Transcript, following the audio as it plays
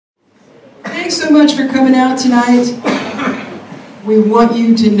Thanks so much for coming out tonight. We want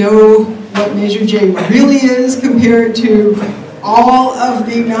you to know what Measure J really is compared to all of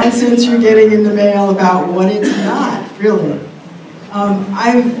the nonsense you're getting in the mail about what it's not, really.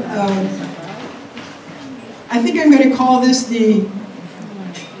 I think I'm going to call this the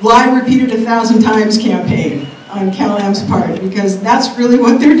lie repeated 1,000 times campaign on CalAm's part, because that's really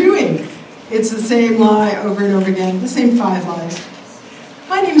what they're doing. It's the same lie over and over again, the same 5 lies.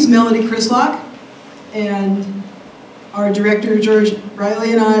 My name is Melody Crislock, and our director, George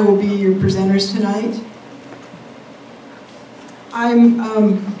Riley, and I will be your presenters tonight. I'm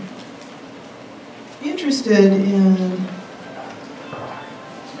interested in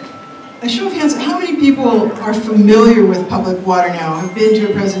a show of hands. How many people are familiar with public water now, have been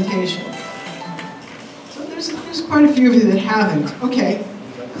to a presentation? So there's quite a few of you that haven't. Okay,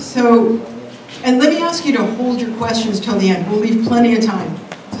 so, and let me ask you to hold your questions till the end. We'll leave plenty of time.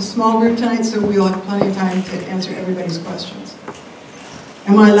 It's a small group tonight, so we'll have plenty of time to answer everybody's questions.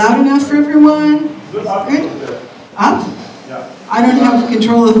 Am I loud enough for everyone? Good? Up? Yeah. I don't have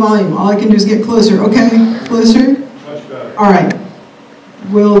control of the volume. All I can do is get closer. Okay, closer? Much better. All right,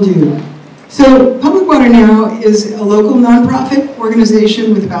 will do. So Public Water Now is a local nonprofit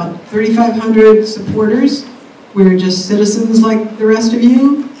organization with about 3,500 supporters. We're just citizens like the rest of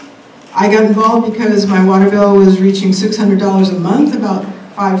you. I got involved because my water bill was reaching $600 a month about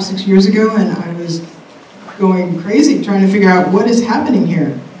 5 or 6 years ago, and I was going crazy trying to figure out what is happening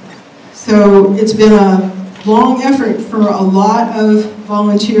here. So it's been a long effort for a lot of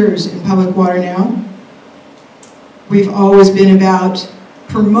volunteers in Public Water Now. We've always been about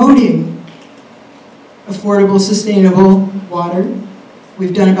promoting affordable, sustainable water.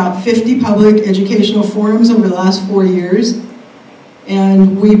 We've done about 50 public educational forums over the last 4 years,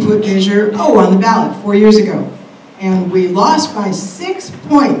 and we put Measure O on the ballot 4 years ago. And we lost by 6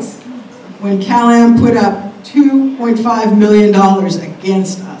 points when CalAm put up $2.5 million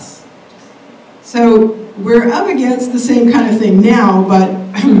against us. So we're up against the same kind of thing now, but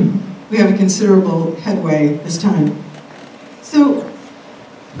we have a considerable headway this time. So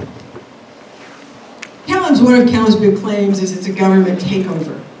one of CalAm's big claims is it's a government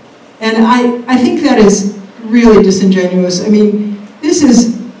takeover. And I think that is really disingenuous. I mean, this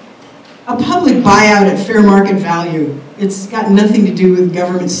is a public buyout at fair market value. It's got nothing to do with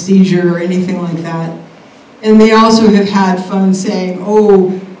government seizure or anything like that. And they also have had fun saying,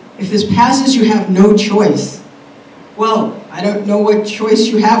 oh, if this passes, you have no choice. Well, I don't know what choice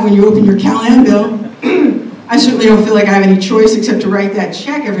you have when you open your CalAm bill. I certainly don't feel like I have any choice except to write that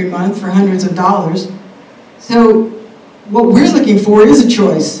check every month for hundreds of dollars. So what we're looking for is a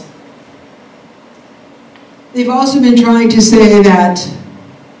choice. They've also been trying to say that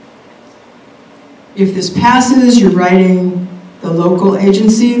if this passes, you're writing the local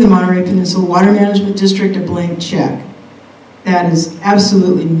agency, the Monterey Peninsula Water Management District, a blank check. That is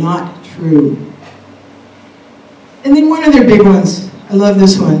absolutely not true. And then one of their big ones, I love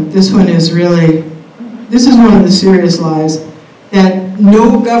this one. This one is really, this is one of the serious lies, that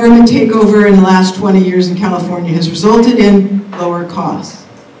no government takeover in the last 20 years in California has resulted in lower costs.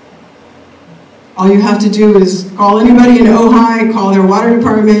 All you have to do is call anybody in Ojai, call their water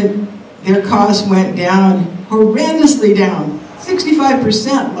department, their costs went down, horrendously down,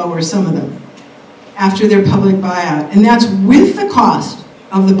 65% lower, some of them, after their public buyout. And that's with the cost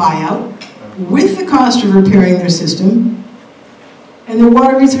of the buyout, with the cost of repairing their system, and their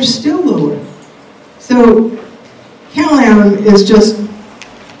water rates are still lower. So CalAm is just,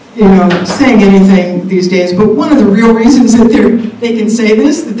 you know, saying anything these days, but one of the real reasons that they can say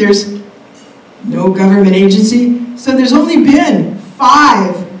this, that there's no government agency, so there's only been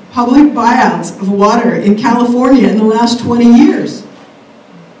 5 public buyouts of water in California in the last 20 years.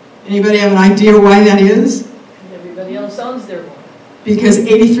 Anybody have an idea why that is? Everybody else owns their water. Because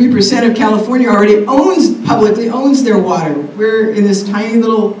 83% of California already publicly owns their water. We're in this tiny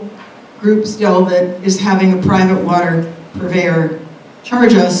little group still that is having a private water purveyor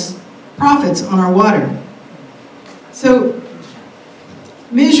charge us profits on our water. So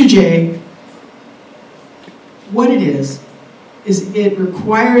Measure J, what it is it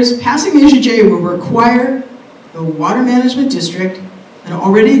requires, passing Measure J will require the Water Management District, an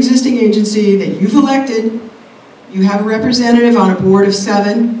already existing agency that you've elected. You have a representative on a board of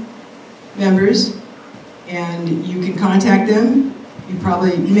 7 members, and you can contact them.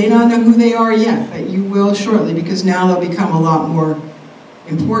 You may not know who they are yet, but you will shortly, because now they'll become a lot more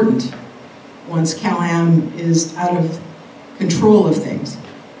important once CalAm is out of control of things.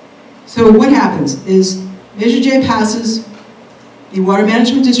 So what happens is Measure J passes, the Water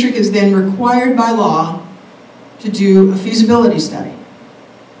Management District is then required by law to do a feasibility study.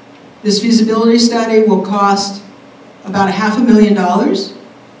 This feasibility study will cost about $500,000,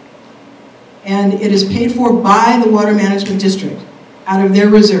 and it is paid for by the Water Management District out of their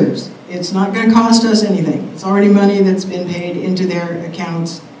reserves. It's not going to cost us anything. It's already money that's been paid into their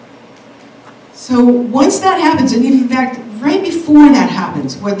accounts. So once that happens, and in fact, right before that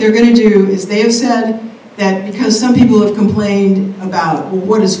happens, what they're going to do is they have said that because some people have complained about, well,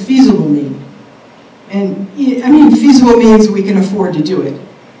 what does feasible mean? And I mean, feasible means we can afford to do it.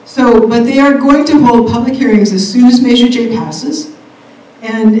 So, but they are going to hold public hearings as soon as Measure J passes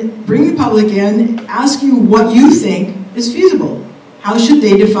and bring the public in, ask you what you think is feasible. How should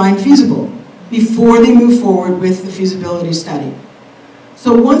they define feasible before they move forward with the feasibility study?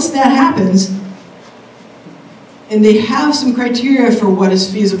 So once that happens, and they have some criteria for what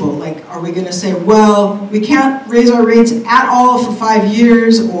is feasible, like are we going to say, well, we can't raise our rates at all for 5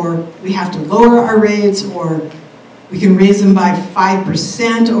 years, or we have to lower our rates, or we can raise them by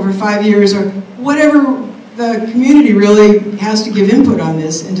 5% over 5 years, or whatever. The community really has to give input on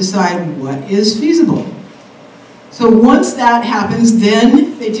this and decide what is feasible. So once that happens,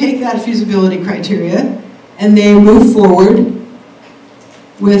 then they take that feasibility criteria and they move forward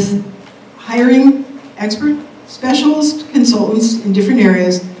with hiring expert specialist consultants in different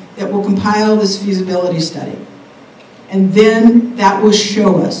areas that will compile this feasibility study. And then that will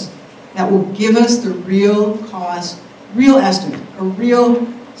show us, that will give us the real cost, real estimate, a real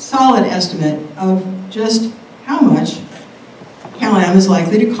solid estimate of just how much CalAm is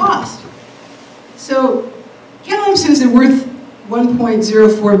likely to cost. So CalAm says they're worth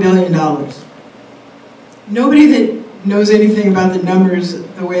 $1.04 billion. Nobody that knows anything about the numbers,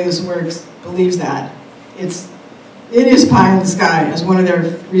 the way this works, believes that. It is pie in the sky, as one of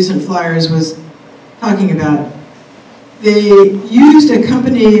their recent flyers was talking about. They used a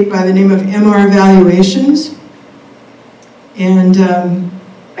company by the name of MR Valuations, and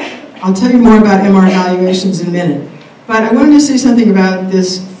I'll tell you more about MR Valuations in a minute. But I wanted to say something about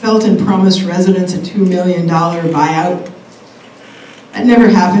this Felton promised residents a $2 million buyout. That never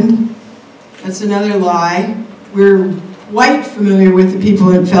happened. That's another lie. We're quite familiar with the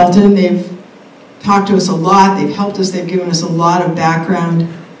people in Felton. They've talked to us a lot, they've helped us, they've given us a lot of background.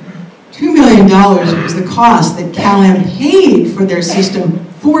 $2 million was the cost that CalAm paid for their system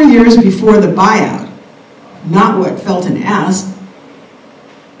 4 years before the buyout, not what Felton asked.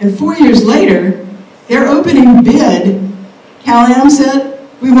 And 4 years later, their opening bid, CalAm said,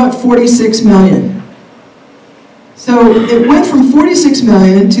 we want $46 million. So it went from $46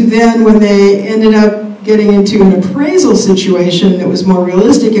 million to then when they ended up getting into an appraisal situation that was more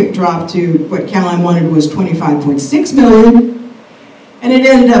realistic, it dropped to what CalAm wanted was $25.6 million, and it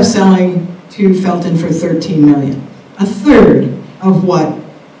ended up selling to Felton for $13 million, a third of what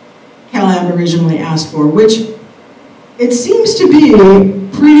CalAm originally asked for, which it seems to be a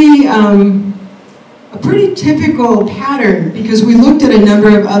pretty typical pattern, because we looked at a number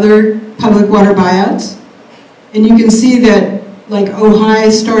of other public water buyouts, and you can see that like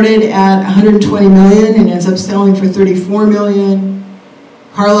Ojai started at $120 million and ends up selling for $34 million.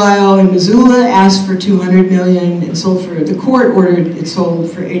 Carlisle and Missoula asked for $200 million and sold for, the court ordered it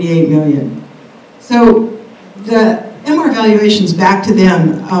sold for $88 million. So the MR Valuations, back to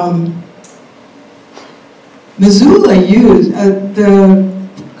them. Missoula used,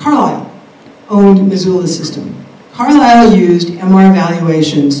 Carlisle owned Missoula's system. Carlisle used MR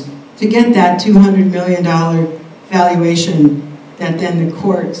Valuations to get that $200 million valuation that then the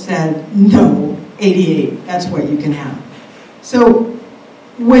court said, no, 88, that's what you can have. So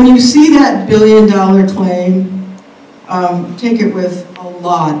when you see that $1 billion claim, take it with a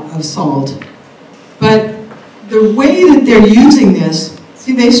lot of salt. But the way that they're using this,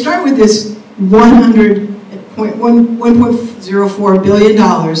 see, they start with this $1.04 billion,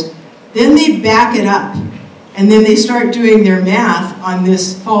 then they back it up, and then they start doing their math on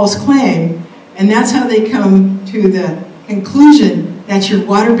this false claim, and that's how they come to the conclusion that your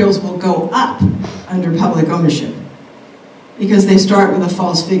water bills will go up under public ownership, because they start with a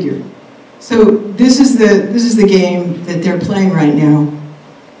false figure. So this is the game that they're playing right now.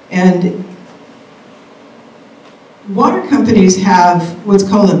 And water companies have what's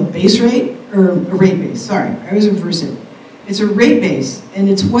called a base rate, or a rate base, sorry, I was reversing. It's a rate base, and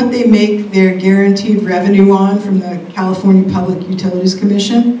it's what they make their guaranteed revenue on from the California Public Utilities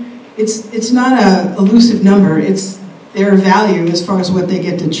Commission. It's not an elusive number, it's their value as far as what they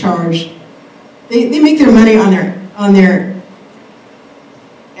get to charge. They make their money on their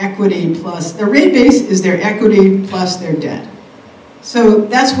equity plus, their rate base is their equity plus their debt. So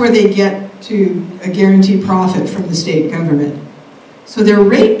that's where they get to a guaranteed profit from the state government. So their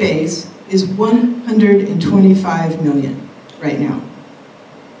rate base is $125 million right now.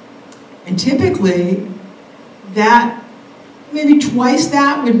 And typically, that, maybe twice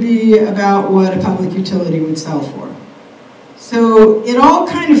that would be about what a public utility would sell for. So it all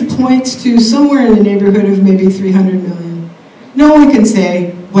kind of points to somewhere in the neighborhood of maybe 300 million. No one can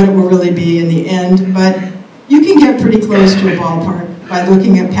say what it will really be in the end, but you can get pretty close to a ballpark by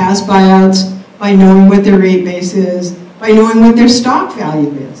looking at past buyouts, by knowing what their rate base is, by knowing what their stock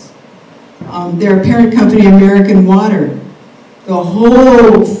value is. Their parent company, American Water, the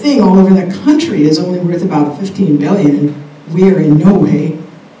whole thing all over the country is only worth about 15 billion, and we are in no way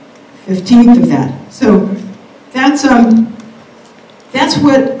 15th of that. So that's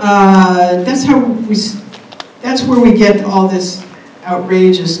where we get all this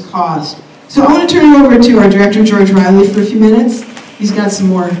outrageous cost. So I want to turn it over to our director, George Riley, for a few minutes. He's got some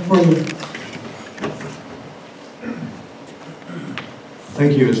more for you.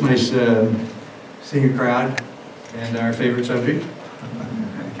 Thank you. It's nice seeing a crowd and our favorite subject,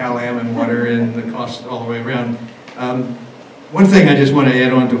 Cal-Am and water and the cost all the way around. One thing I just want to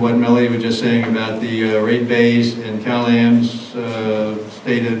add on to what Melody was just saying about the rate base and Cal-Am's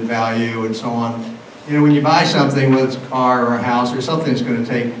stated value and so on. You know, when you buy something, whether it's a car or a house or something that's going to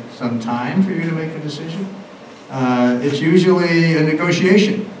take some time for you to make a decision, it's usually a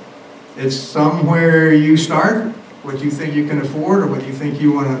negotiation. It's somewhere you start, what you think you can afford or what you think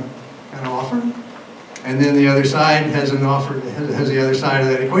you want to kind of offer, and then the other side has an offer, has the other side of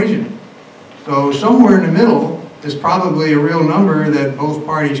that equation. So somewhere in the middle is probably a real number that both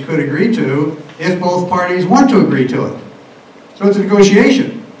parties could agree to if both parties want to agree to it. So it's a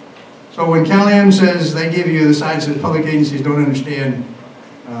negotiation. So when Cal-Am says they give you, the side says public agencies don't understand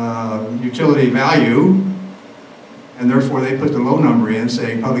utility value, and therefore they put the low number in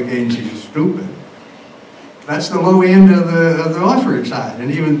saying public agencies are stupid. That's the low end of the offer side, and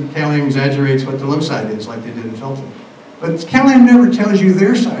even Cal-Am exaggerates what the low side is, like they did in Felton. But Cal-Am never tells you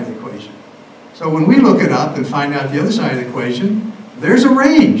their side of the equation. So when we look it up and find out the other side of the equation, there's a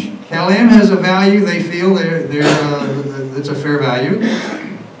range. Cal-Am has a value they feel it's a fair value.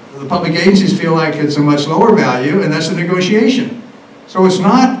 The public agencies feel like it's a much lower value, and that's a negotiation. So it's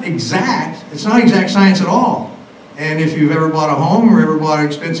not exact science at all. And if you've ever bought a home or ever bought an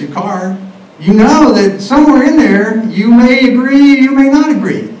expensive car, you know that somewhere in there you may agree, you may not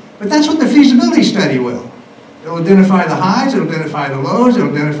agree. But that's what the feasibility study will. It'll identify the highs, it'll identify the lows,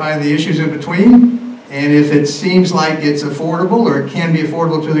 it'll identify the issues in between. And if it seems like it's affordable or it can be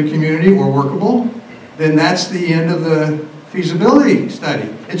affordable to the community or workable, then that's the end of the feasibility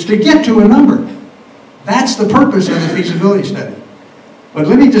study. It's to get to a number. That's the purpose of the feasibility study. But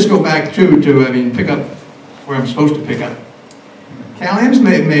let me just go back to pick up where I'm supposed to pick up. Cal-Am's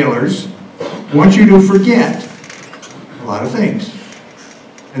mailers want you to forget a lot of things.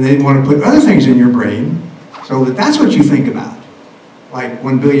 And they want to put other things in your brain so that that's what you think about. Like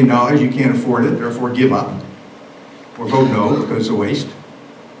 $1 billion, you can't afford it, therefore give up. Or vote no because it's a waste.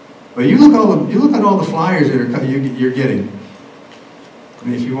 But you look at all the flyers that you're getting. I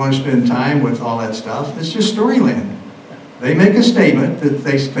mean, if you want to spend time with all that stuff, it's just storyland. They make a statement that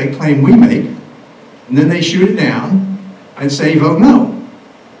they claim we make, and then they shoot it down and say vote no.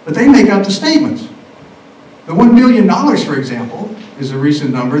 But they make up the statements. The $1 billion, for example, is a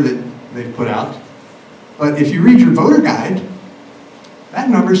recent number that they've put out. But if you read your voter guide, that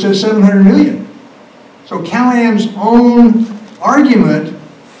number says 700 million. So Cal-Am's own argument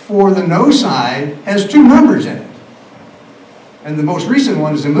for the no side has two numbers in it. And the most recent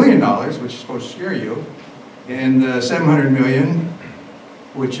one is $1 million, which is supposed to scare you, and 700 million,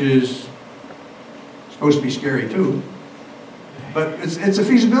 which is supposed to be scary too. But it's a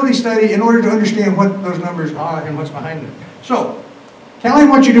feasibility study in order to understand what those numbers are and what's behind them. So, Cal-Am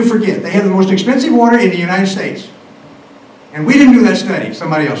wants you to forget. They have the most expensive water in the United States. And we didn't do that study,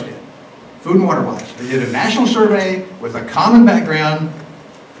 somebody else did. Food and Water Watch. They did a national survey with a common background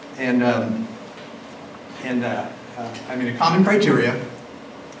and a common criteria,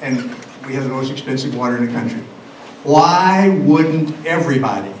 and we have the most expensive water in the country. Why wouldn't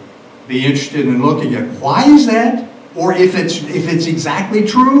everybody be interested in looking at why is that? Or if it's exactly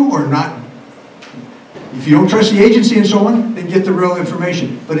true or not. If you don't trust the agency and so on, then get the real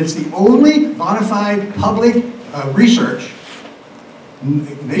information. But it's the only bona fide public research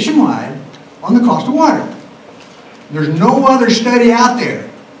nationwide on the cost of water. There's no other study out there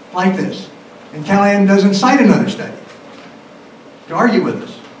like this. And Cal-Am doesn't cite another study to argue with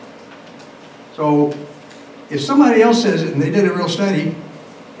us. So if somebody else says it and they did a real study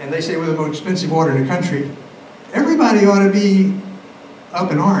and they say we're the most expensive water in the country, everybody ought to be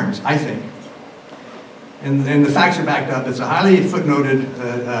up in arms, I think. And the facts are backed up. It's a highly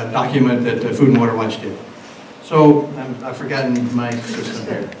footnoted document that Food and Water Watch did. So I've forgotten my system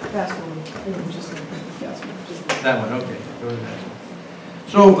here. Fast one. Just fast one. Just That one, okay. Go to the next one.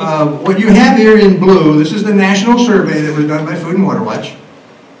 So what you have here in blue, this is the national survey that was done by Food and Water Watch.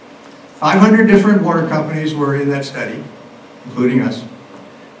 500 different water companies were in that study, including us.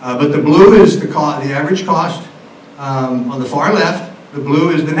 But the blue is the average cost. On the far left, the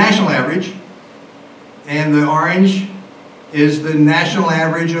blue is the national average, and the orange is the national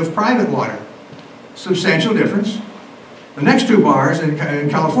average of private water. Substantial difference. The next two bars in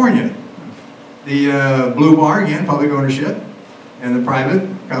California, the blue bar, again, public ownership, and the private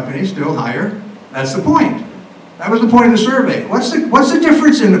company still higher. That's the point. That was the point of the survey. What's the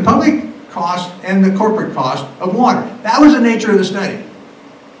difference in the public cost and the corporate cost of water? That was the nature of the study.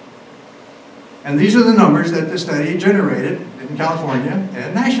 And these are the numbers that the study generated in California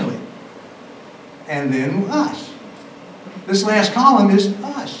and nationally. And then us. This last column is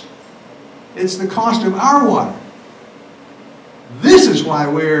us. It's the cost of our water. This is why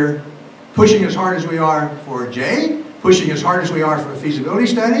we're pushing as hard as we are for J, pushing as hard as we are for a feasibility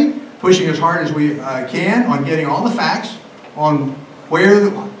study, pushing as hard as we can on getting all the facts on where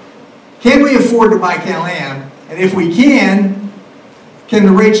can we afford to buy Cal-Am, and if we can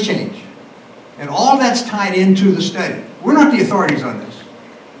the rates change? And all that's tied into the study. We're not the authorities on this.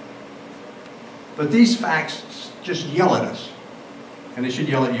 But these facts just yell at us. And they should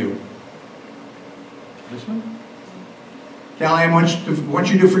yell at you. This one? Cal-Am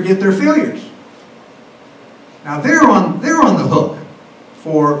wants you to forget their failures. Now they're on the hook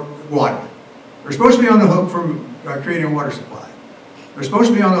for water. They're supposed to be on the hook for creating a water supply. They're supposed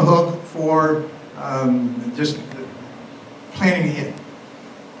to be on the hook for just planning ahead.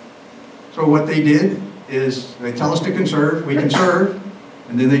 So what they did is they tell us to conserve, we conserve,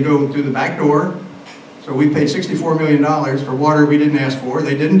 and then they go through the back door. So we paid $64 million for water we didn't ask for,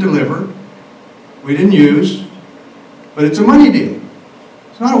 they didn't deliver, we didn't use, but it's a money deal.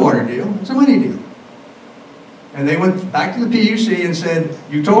 It's not a water deal, it's a money deal. And they went back to the PUC and said,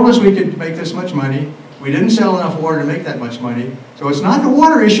 you told us we could make this much money, we didn't sell enough water to make that much money, so it's not the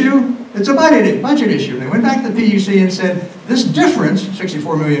water issue, it's a budget issue. And they went back to the PUC and said, this difference,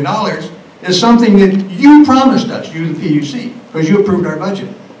 $64 million, is something that you promised us, you the PUC, because you approved our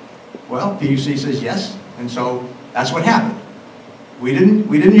budget. Well, PUC says yes, and so that's what happened. We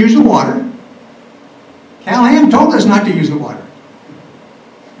didn't use the water. Cal-Am told us not to use the water.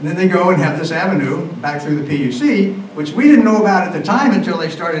 And then they go and have this avenue back through the PUC, which we didn't know about at the time until they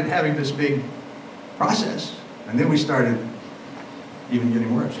started having this big process. And then we started even getting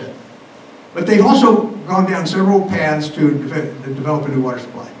more upset. But they've also gone down several paths to develop a new water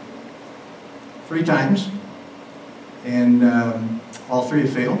supply. 3 times, and all 3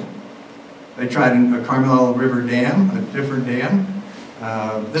 have failed. They tried a Carmel River dam, a different dam.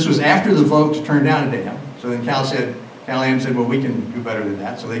 This was after the vote to turn down a dam. So then Cal-Am said, well, we can do better than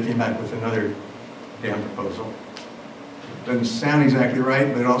that. So they came back with another dam proposal. Doesn't sound exactly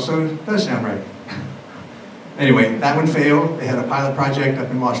right, but it also does sound right. Anyway, that one failed. They had a pilot project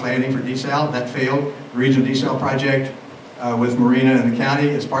up in Moss Landing for desal. That failed. The regional desal project with Marina and the county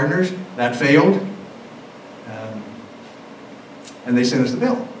as partners. That failed. And they sent us the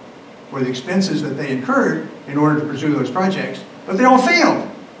bill for the expenses that they incurred in order to pursue those projects. But they all failed.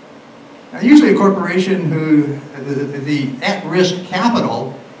 Now, usually a corporation who, the at-risk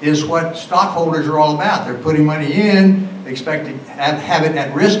capital is what stockholders are all about. They're putting money in, they expect to have it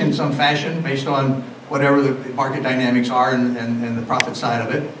at risk in some fashion based on whatever the market dynamics are and the profit side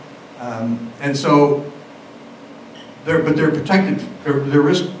of it. And so, they're protected, their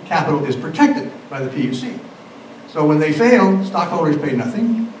risk capital is protected by the PUC. So when they failed, stockholders paid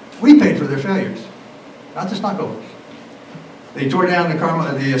nothing. We paid for their failures, not the stockholders. They tore down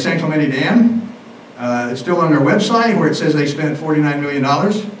the San Clemente Dam. It's still on their website where it says they spent $49 million.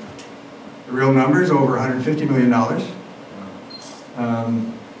 The real number is over $150 million.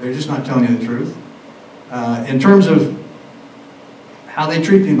 They're just not telling you the truth. In terms of how they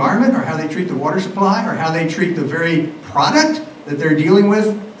treat the environment, or how they treat the water supply, or how they treat the very product that they're dealing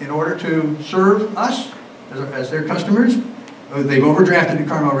with in order to serve us as their customers, they've overdrafted the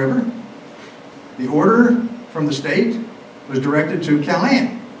Carmel River. The order from the state was directed to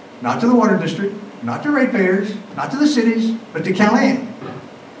Cal-Am, not to the water district, not to ratepayers, not to the cities, but to Cal-Am.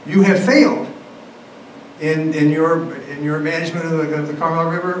 You have failed in your management of the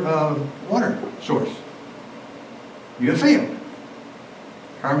Carmel River water source. You have failed.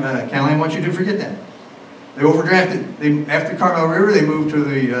 Cal-Am wants you to forget that. They overdrafted. After Carmel River, they moved to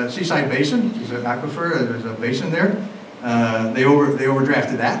the Seaside Basin, which is an aquifer. There's a basin there. They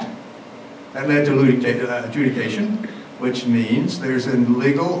overdrafted that. That led to adjudication. which means there's a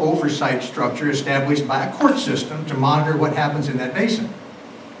legal oversight structure established by a court system to monitor what happens in that basin.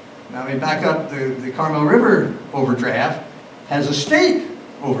 Now, we back up, the Carmel River overdraft has a state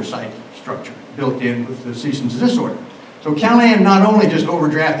oversight structure built in with the cease and desist order. So Cal-Am not only just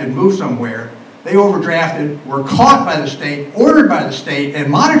overdrafted and moved somewhere, they overdrafted, were caught by the state, ordered by the state,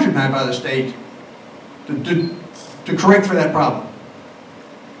 and monitored by the state to correct for that problem.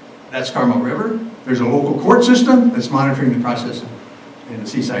 That's Carmel River. There's a local court system that's monitoring the process in the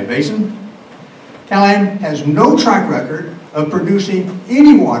Seaside Basin. Cal-Am has no track record of producing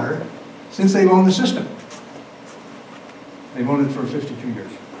any water since they've owned the system. They've owned it for 52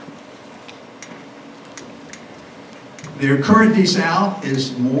 years. Their current desal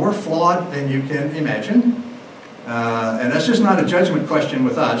is more flawed than you can imagine. And that's just not a judgment question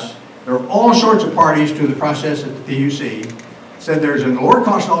with us. There are all sorts of parties to the process at the PUC. Said there's a lower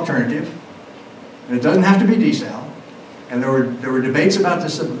cost alternative, and it doesn't have to be desal. And there were debates about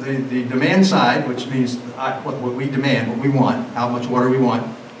this, the demand side, which means what we demand, what we want, how much water we want.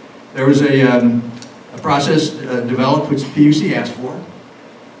 There was a process developed which the PUC asked for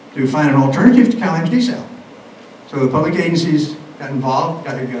to find an alternative to Cal-Am's desal. So the public agencies got involved,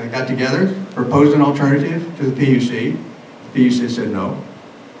 got together, proposed an alternative to the PUC. The PUC said no,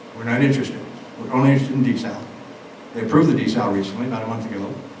 we're not interested. We're only interested in desal. They approved the desal recently, about a month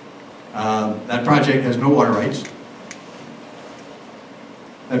ago. That project has no water rights.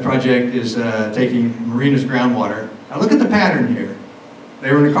 That project is taking Marina's groundwater. Now look at the pattern here.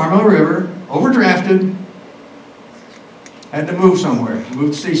 They were in the Carmel River, overdrafted, had to move somewhere,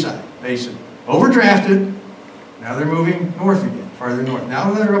 move to Seaside Basin. Overdrafted, now they're moving north again, farther north.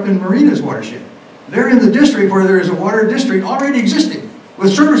 Now they're up in Marina's watershed. They're in the district where there is a water district already existing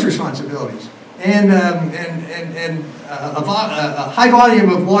with service responsibilities and a high volume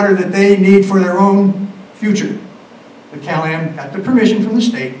of water that they need for their own future. But Cal-Am got the permission from the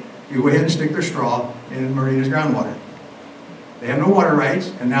state to go ahead and stick their straw in Marina's groundwater. They have no water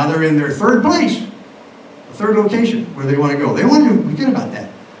rights, and now they're in their third place, the third location where they want to go. They don't want to forget about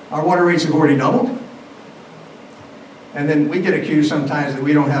that. Our water rates have already doubled. And then we get accused sometimes that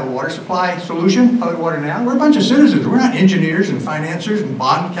we don't have a water supply solution, public water now. We're a bunch of citizens. We're not engineers and financiers and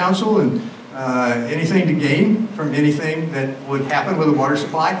bond counsel and anything to gain from anything that would happen with a water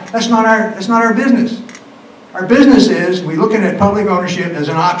supply. That's not our business. Our business is we looking at public ownership as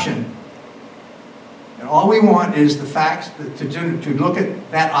an option. And all we want is the facts to look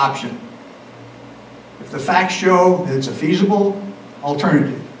at that option. If the facts show that it's a feasible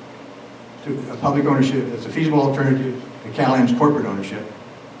alternative to public ownership, it's a feasible alternative to Cal-Am's corporate ownership,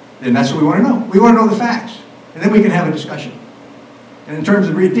 then that's what we want to know. We want to know the facts. And then we can have a discussion. And in terms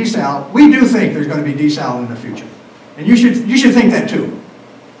of desal, we do think there's going to be desal in the future. And you should think that too.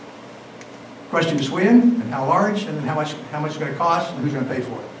 Question is when, and how large, and then how much it's going to cost, and who's going to pay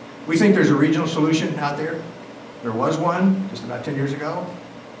for it. We think there's a regional solution out there. There was one just about 10 years ago,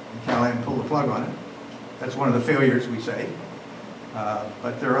 and Cal-Am pulled the plug on it. That's one of the failures, we say.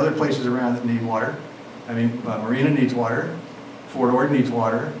 But there are other places around that need water. I mean, Marina needs water, Fort Ord needs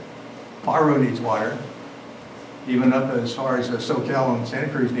water, Paro needs water, even up as far as SoCal and Santa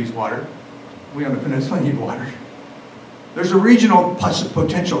Cruz needs water. We on the peninsula need water. There's a regional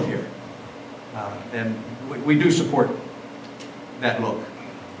potential here. And we do support that look.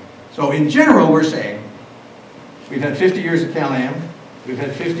 So in general, we're saying we've had 50 years of Cal-Am, we've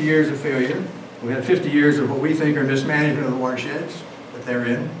had 50 years of failure, we've had 50 years of what we think are mismanagement of the watersheds that they're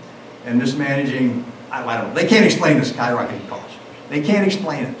in, and mismanaging, I don't know, they can't explain the skyrocketing costs. They can't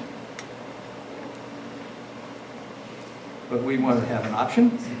explain it. But we want to have an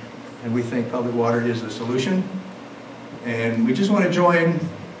option, and we think public water is the solution. And we just want to join,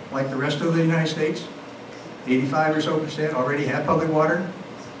 like the rest of the United States, 85% or so already have public water.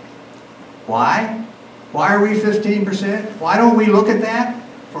 Why? Why are we 15%? Why don't we look at that?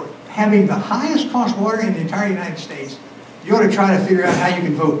 For having the highest cost water in the entire United States, you ought to try to figure out how you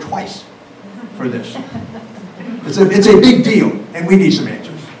can vote twice for this. It's a big deal, and we need some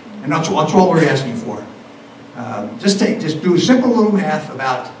answers. And that's what we're asking for. Just do a simple little math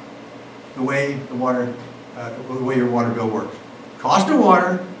about the way your water bill works. Cost of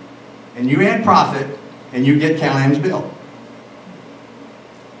water, and you add profit, and you get Cal-Am's bill.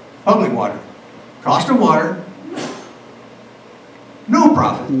 Public water. Cost of water, no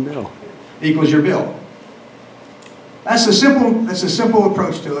profit, equals your bill. That's a simple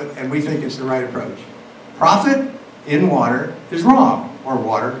approach to it, and we think it's the right approach. Profit in water is wrong, or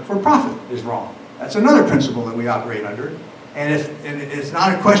water for profit is wrong. That's another principle that we operate under. And it's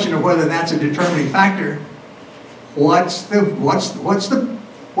not a question of whether that's a determining factor. What does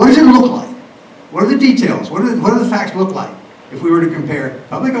it look like? What are the details? What do the facts look like if we were to compare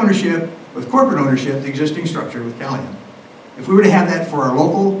public ownership with corporate ownership, the existing structure with Caliam? If we were to have that for our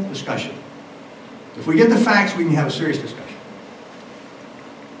local discussion, if we get the facts, we can have a serious discussion.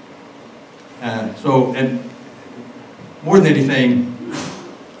 And more than anything,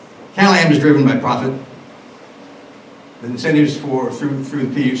 Caliam is driven by profit. The incentives through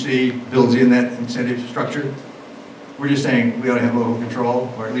the PUC builds in that incentive structure. We're just saying we ought to have local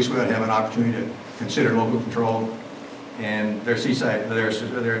control, or at least we ought to have an opportunity to consider local control. And their seaside, their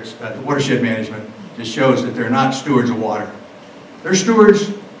watershed management just shows that they're not stewards of water. They're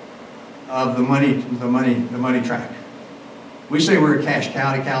stewards of the money track. We say we're a cash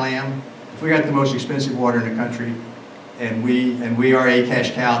cow to Caliam. If we got the most expensive water in the country, and we are a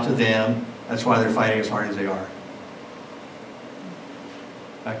cash cow to them, that's why they're fighting as hard as they are.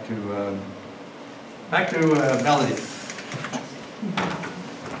 Back to Melody.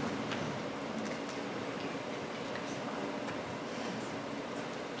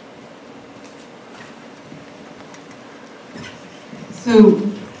 So,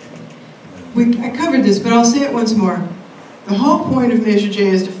 I covered this, but I'll say it once more. The whole point of Measure J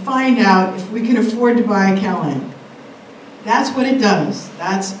is to find out if we can afford to buy Caliam. That's what it does.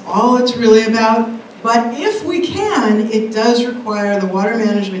 That's all it's really about. But if we can, it does require the Water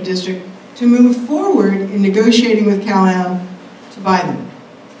Management District to move forward in negotiating with Caliam to buy them.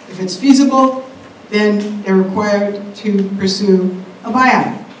 If it's feasible, then they're required to pursue a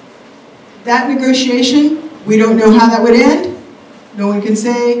buyout. That negotiation, we don't know how that would end. No one can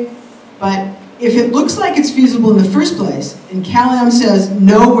say. But if it looks like it's feasible in the first place, and Caliam says,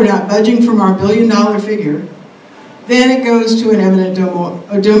 no, we're not budging from our billion-dollar figure, then it goes to an eminent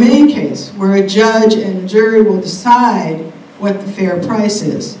domain case, where a judge and a jury will decide what the fair price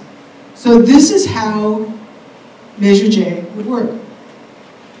is. So this is how Measure J would work.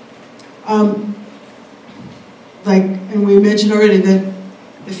 And we mentioned already that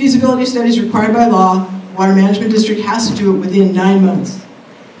the feasibility study is required by law. The Water Management District has to do it within 9 months.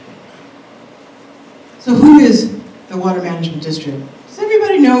 So who is the Water Management District? Does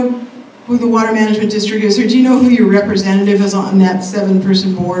everybody know who the Water Management District is? Or do you know who your representative is on that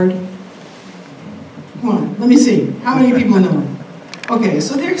 7-person board? Come on, let me see. How many people know? Okay,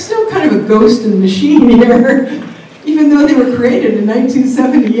 so they're still kind of a ghost in the machine here, even though they were created in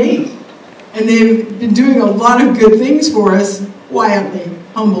 1978. And they've been doing a lot of good things for us, quietly,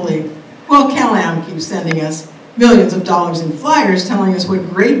 humbly. Well, Caliam keeps sending us millions of dollars in flyers telling us what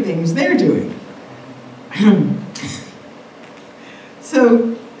great things they're doing.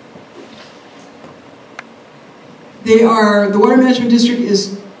 So, the Water Management District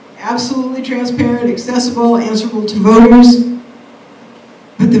is absolutely transparent, accessible, answerable to voters.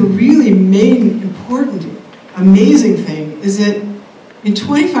 But the really main, important, amazing thing is that in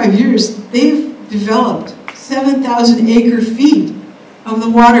 25 years, they've developed 7,000 acre-feet of the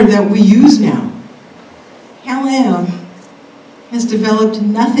water that we use now. Caliam has developed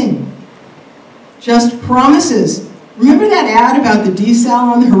nothing. Just promises. Remember that ad about the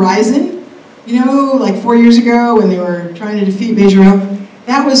desal on the horizon? You know, like 4 years ago when they were trying to defeat Measure O?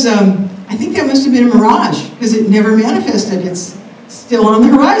 That was, I think that must have been a mirage, because it never manifested. It's still on the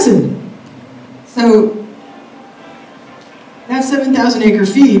horizon. So, that 7,000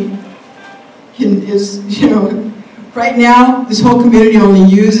 acre-feet is, you know, right now, this whole community only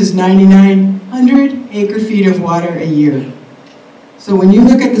uses 9,900 acre-feet of water a year. So when you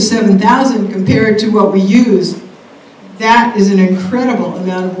look at the 7,000 compared to what we use, that is an incredible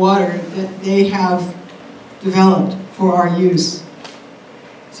amount of water that they have developed for our use.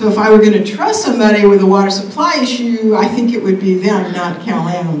 So if I were going to trust somebody with a water supply issue, I think it would be them, not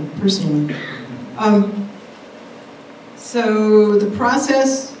Caliam, personally. So the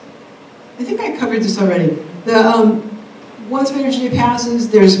process, I think I covered this already. Once Measure J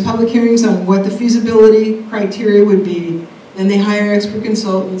passes, there's public hearings on what the feasibility criteria would be. Then they hire expert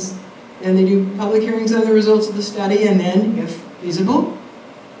consultants. Then they do public hearings on the results of the study, and then, if feasible,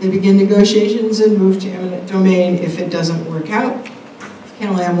 they begin negotiations and move to eminent domain if it doesn't work out.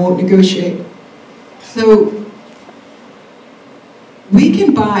 Caliam won't negotiate. So we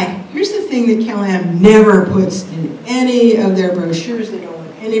can buy, here's the thing that Caliam never puts in any of their brochures. They don't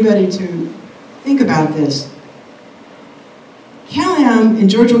want anybody to think about this. Caliam, and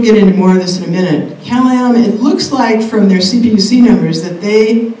George will get into more of this in a minute, Caliam, it looks like from their CPUC numbers that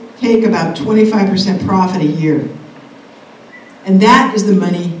they take about 25% profit a year. And that is the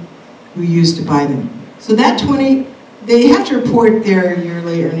money we use to buy them. So that they have to report their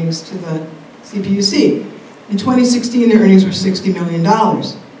yearly earnings to the CPUC. In 2016, their earnings were $60 million.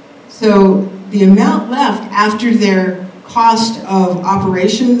 So the amount left after their cost of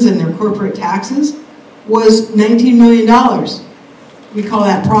operations and their corporate taxes was $19 million. We call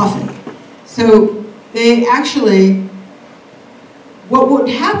that profit. So they actually, what would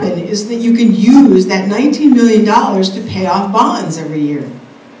happen is that you can use that $19 million to pay off bonds every year.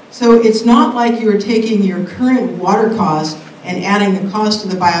 So it's not like you're taking your current water cost and adding the cost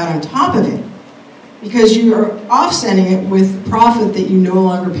of the buyout on top of it, because you are offsetting it with profit that you no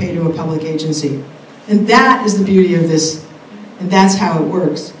longer pay to a public agency. And that is the beauty of this, and that's how it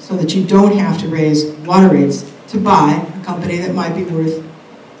works, so that you don't have to raise water rates to buy a company that might be worth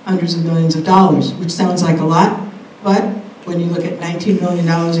hundreds of millions of dollars, which sounds like a lot, but when you look at $19 million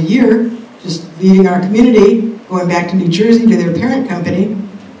a year, just leaving our community, going back to New Jersey to their parent company,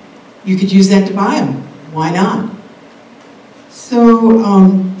 you could use that to buy them. Why not? So,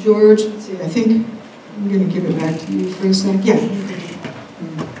 George, let's see, I think I'm going to give it back to you for a sec. Yeah.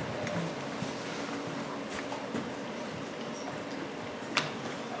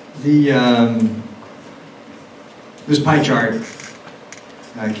 This pie chart,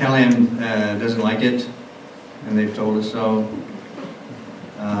 Cal-Am doesn't like it, and they've told us so,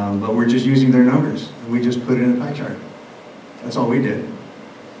 but we're just using their numbers. We just put it in a pie chart. That's all we did.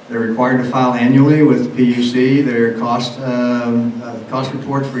 They're required to file annually with PUC their cost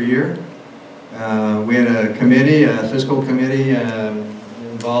report for a year. We had a committee, a fiscal committee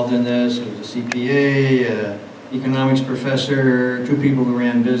involved in this. It was a CPA, economics professor, 2 people who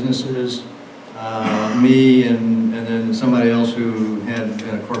ran businesses, me, and then somebody else who had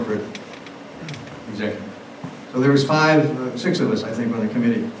been a corporate executive. So there was 6 of us, I think, on the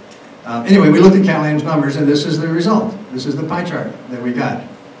committee. Anyway, we looked at Cal-Am's numbers, and this is the result. This is the pie chart that we got.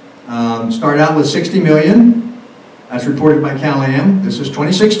 Started out with 60 million. That's reported by Cal-Am. This is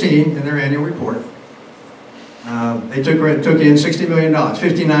 2016 in their annual report. They took in $60 million,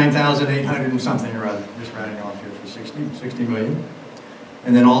 59,800 and something or other. Just rounding off here for 60 million.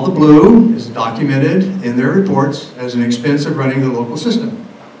 And then all the blue is documented in their reports as an expense of running the local system.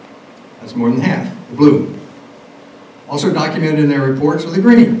 That's more than half, the blue. Also documented in their reports are the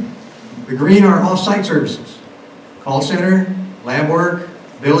green. The green are off-site services. Call center, lab work,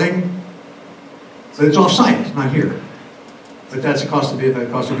 billing. So it's off-site, it's not here. But that's the cost of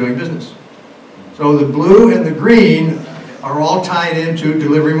doing business. So the blue and the green are all tied into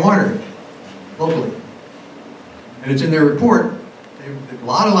delivering water locally. And it's in their report. A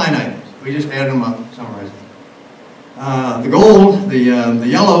lot of line items. We just added them up, summarized them. The gold, the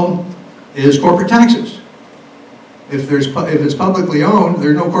yellow, is corporate taxes. If it's publicly owned, there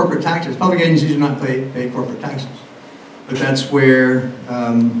are no corporate taxes. Public agencies do not pay corporate taxes. But that's where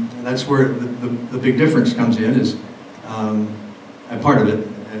the big difference comes in, is a part of it,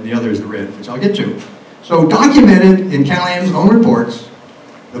 and the other is the red, which I'll get to. So documented in Cal-Am's own reports,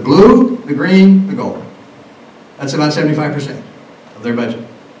 the blue, the green, the gold. That's about 75% of their budget.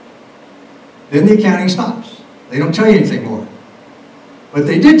 Then the accounting stops. They don't tell you anything more. But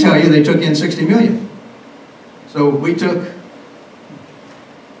they did tell you they took in 60 million. So we took,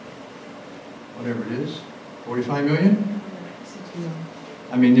 whatever it is, 45 million?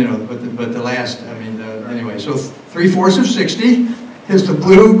 I mean, you know, but the last, I mean, anyway, so 3/4 of 60 is the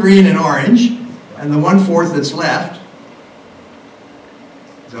blue, green, and orange, and the 1/4 that's left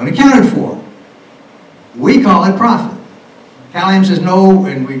is unaccounted for. We call it profit. Cal-Am says no,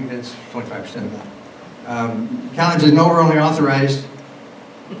 and it's 25% of that. Cal-Am says no, we're only authorized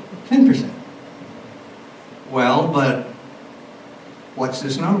 10%. Well, but what's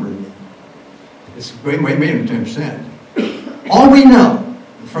this number? It's way more than 10%. All we know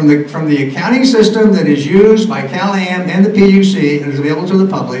from the accounting system that is used by Cal-Am and the PUC and is available to the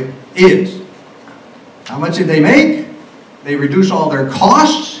public is how much did they make? They reduce all their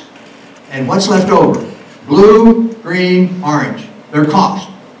costs, and what's left over? Blue, green, orange. Their cost.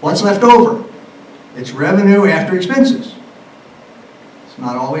 What's left over? It's revenue after expenses. It's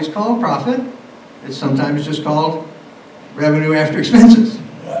not always called profit. It's sometimes just called revenue after expenses.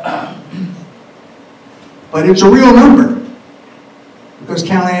 But it's a real number because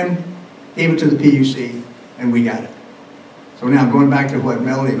Cal-Am gave it to the PUC and we got it. So now going back to what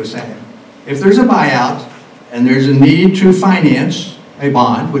Melody was saying. If there's a buyout and there's a need to finance a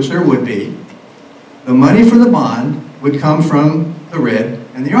bond, which there would be, the money for the bond would come from the red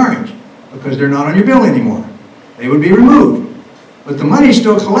and the orange because they're not on your bill anymore. They would be removed. But the money is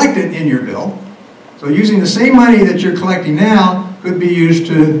still collected in your bill. So using the same money that you're collecting now could be used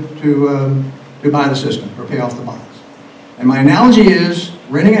to buy the system or pay off the bonds. And my analogy is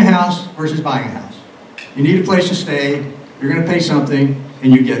renting a house versus buying a house. You need a place to stay, you're going to pay something,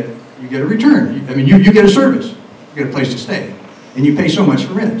 and you get a return. I mean, you get a service, you get a place to stay, and you pay so much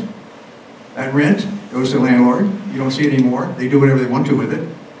for rent. That rent goes to the landlord. You don't see it anymore. They do whatever they want to with it.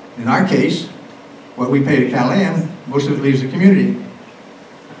 In our case, what we pay to Cal-Am, most of it leaves the community.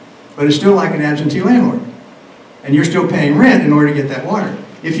 But it's still like an absentee landlord. And you're still paying rent in order to get that water.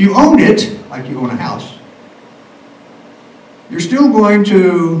 If you owned it, like you own a house, you're still going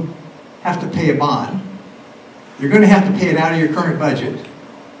to have to pay a bond. You're going to have to pay it out of your current budget.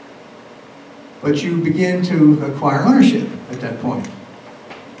 But you begin to acquire ownership at that point.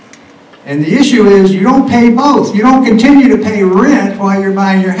 And the issue is you don't pay both. You don't continue to pay rent while you're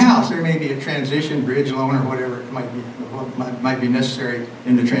buying your house. There may be a transition bridge loan or whatever it might be necessary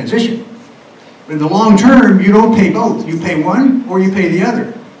in the transition. But in the long term, you don't pay both. You pay one or you pay the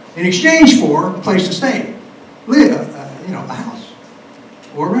other in exchange for a place to stay, live, a house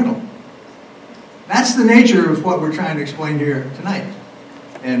or a rental. That's the nature of what we're trying to explain here tonight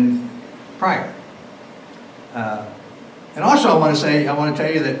and prior. And also I want to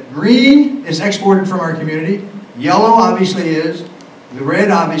tell you that green is exported from our community. Yellow obviously is. The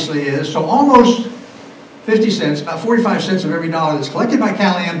red obviously is. So almost 50 cents, about 45 cents of every dollar that's collected by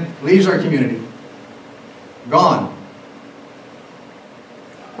Cal-Am leaves our community. Gone.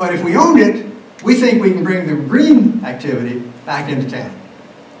 But if we owned it, we think we can bring the green activity back into town.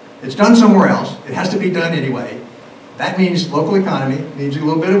 It's done somewhere else. It has to be done anyway. That means local economy, needs a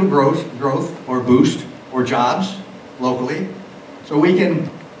little bit of a growth or boost or jobs locally, so we can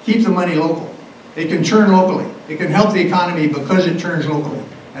keep the money local. It can churn locally. It can help the economy because it churns locally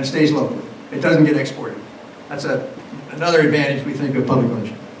and stays locally. It doesn't get exported. That's another advantage we think of public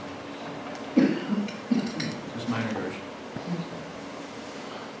ownership. Just minor version.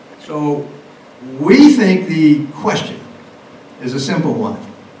 So we think the question is a simple one.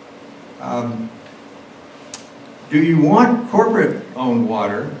 Do you want corporate-owned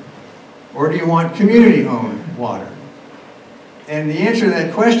water, or do you want community-owned water? And the answer to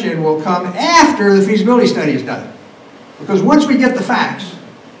that question will come after the feasibility study is done. Because once we get the facts,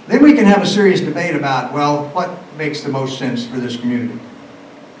 then we can have a serious debate about, well, what makes the most sense for this community?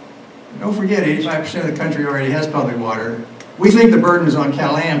 And don't forget, 85% of the country already has public water. We think the burden is on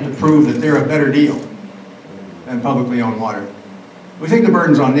Cal-Am to prove that they're a better deal than publicly owned water. We think the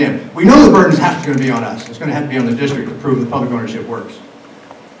burden's on them. We know the burden's going to be on us. It's going to have to be on the district to prove that public ownership works.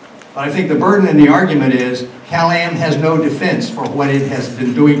 But I think the burden in the argument is Cal-Am has no defense for what it has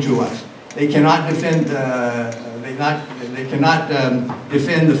been doing to us. They cannot defend. They cannot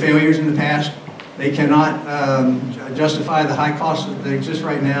defend the failures in the past. They cannot justify the high costs that exist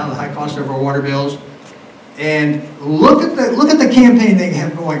right now, the high cost of our water bills. And look at the campaign they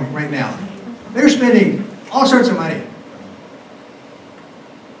have going right now. They're spending all sorts of money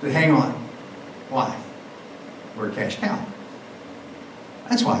to hang on. Why? We're a cash cow.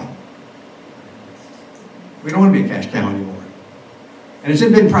 That's why. We don't want to be a cash cow anymore. And it's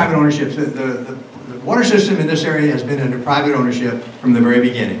been private ownership. The water system in this area has been under private ownership from the very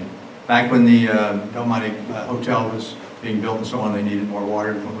beginning. Back when the Monning hotel was being built and so on, they needed more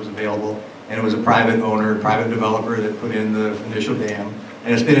water than what was available. And it was a private owner, private developer that put in the initial dam.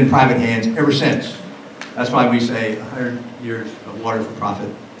 And it's been in private hands ever since. That's why we say 100 years of water for profit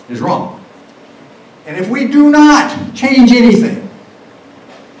is wrong. And if we do not change anything,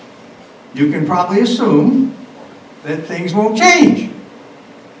 you can probably assume that things won't change.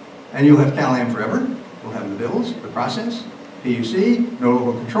 And you'll have Cal-Am forever. We'll have the bills, the process, PUC, no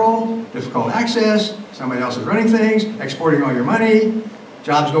local control, difficult access, somebody else is running things, exporting all your money,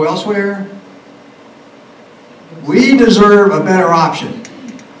 jobs go elsewhere. We deserve a better option.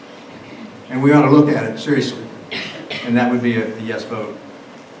 And we ought to look at it seriously. And that would be a yes vote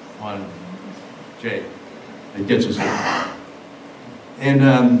on Jay. It gets us there.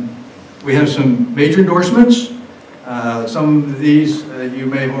 And we have some major endorsements. Some of these you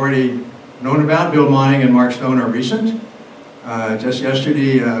may have already known about. Bill Monning and Mark Stone are recent. Just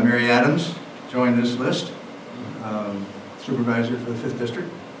yesterday, Mary Adams joined this list, supervisor for the 5th District.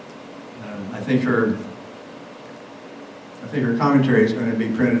 I think her commentary is going to be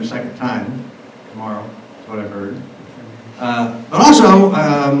printed a second time tomorrow. That's what I've heard. But also,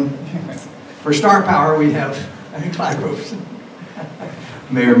 for Star Power, we have Clyde Robeson,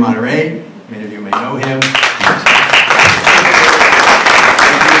 Mayor of Monterey. Many of you may know him.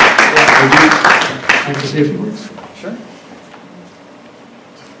 Would you like to say a few words? Sure.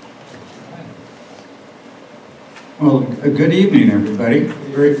 Well, good evening, everybody.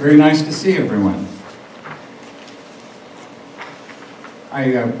 Very, very nice to see everyone.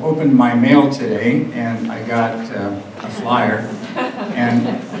 I opened my mail today, and I got a flyer, and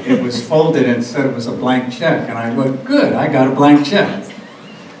it was folded and said it was a blank check, and I went, good, I got a blank check.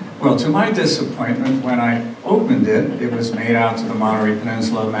 Well, to my disappointment, when I opened it, it was made out to the Monterey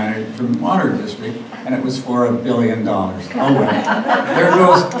Peninsula Management Water District, and it was for $1 billion. Oh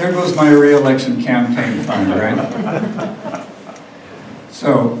well, there goes my re-election campaign fund, right?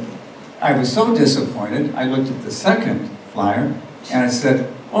 So I was so disappointed, I looked at the second flyer, and I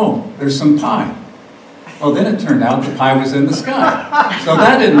said, oh, there's some pie. Well, then it turned out the pie was in the sky. So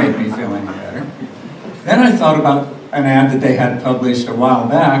that didn't make me feel any better. Then I thought about an ad that they had published a while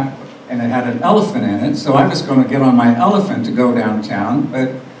back, and it had an elephant in it, so I was going to get on my elephant to go downtown,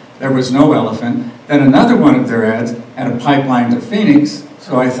 but there was no elephant. Then another one of their ads had a pipeline to Phoenix,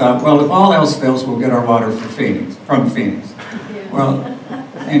 so I thought, well, if all else fails, we'll get our water from Phoenix. Yeah. Well,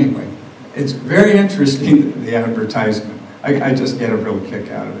 anyway, it's very interesting, the advertisement. I just get a real kick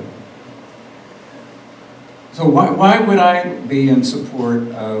out of it. So why would I be in support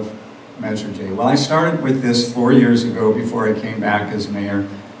of Measure J? Well, I started with this 4 years ago before I came back as mayor.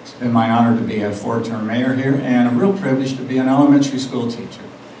 It's been my honor to be a 4-term mayor here and a real privilege to be an elementary school teacher.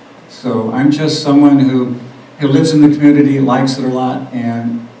 So I'm just someone who lives in the community, likes it a lot,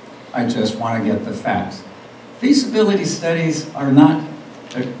 and I just want to get the facts. Feasibility studies are not,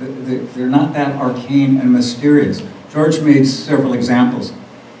 they're not that arcane and mysterious. George made several examples.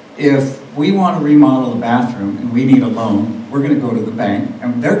 If we want to remodel a bathroom and we need a loan, we're going to go to the bank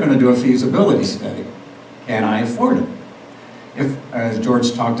and they're going to do a feasibility study. Can I afford it? If, as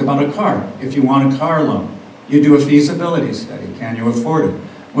George talked about a car, if you want a car loan, you do a feasibility study. Can you afford it?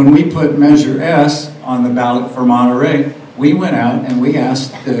 When we put Measure S on the ballot for Monterey, we went out and we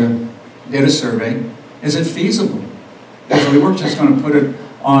asked, did a survey, is it feasible? Because we weren't just going to put it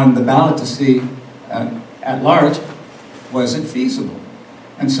on the ballot to see at large, was it feasible?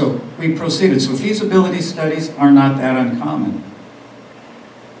 And so we proceeded. So feasibility studies are not that uncommon.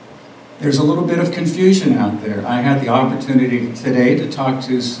 There's a little bit of confusion out there. I had the opportunity today to talk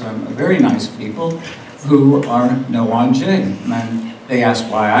to some very nice people who are no on J. And they asked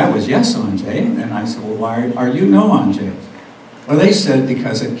why I was yes on J. And I said, well, why are you no on J? Well, they said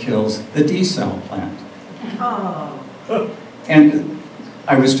because it kills the desal plant. Oh. And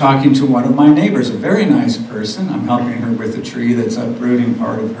I was talking to one of my neighbors, a very nice person. I'm helping her with a tree that's uprooting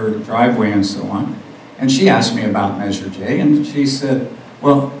part of her driveway and so on. And she asked me about Measure J, and she said,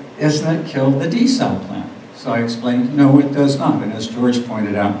 well, doesn't it kill the desal plant? So I explained, no, it does not. And as George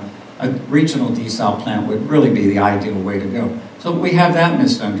pointed out, a regional desal plant would really be the ideal way to go. So we have that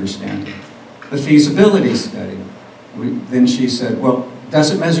misunderstanding. The feasibility study. Then she said, well,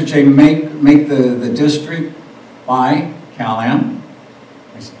 doesn't Measure J make the district by Cal-Am?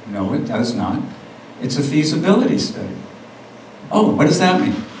 I said, no, it does not. It's a feasibility study. Oh, what does that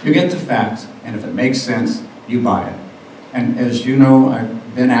mean? You get the facts, and if it makes sense, you buy it. And as you know,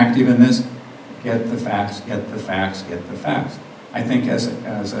 I've been active in this. Get the facts, get the facts, get the facts. I think as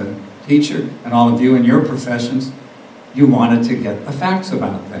a teacher, and all of you in your professions, you wanted to get the facts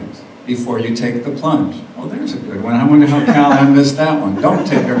about things before you take the plunge. Oh, there's a good one. I wonder how Cal-Am missed that one. Don't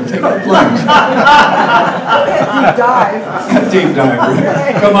take the plunge. Deep dive. Deep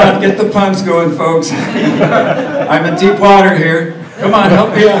dive. Come on, get the puns going, folks. I'm in deep water here. Come on,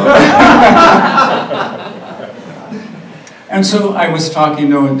 help me out. And so I was talking,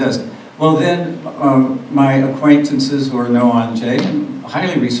 no, it doesn't. Well, then my acquaintances who are no on J, and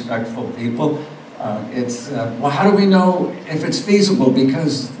highly respectful people, well, how do we know if it's feasible?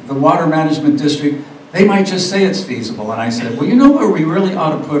 Because the water management district, they might just say it's feasible. And I said, well, you know where we really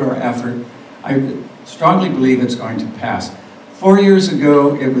ought to put our effort? I strongly believe it's going to pass. 4 years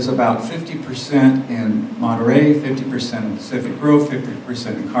ago, it was about 50% in Monterey, 50% in Pacific Grove,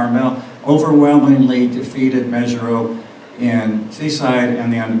 50% in Carmel, overwhelmingly defeated Measure O in Seaside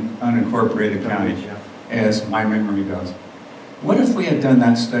and the unincorporated county, as my memory goes. What if we had done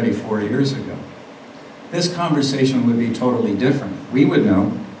that study 4 years ago? This conversation would be totally different. We would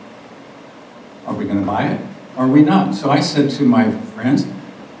know, are we going to buy it? Or are we not? So I said to my friends,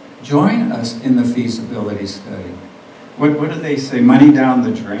 join us in the feasibility study. What do they say? Money down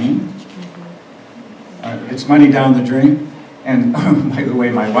the drain? It's money down the drain? And by the way,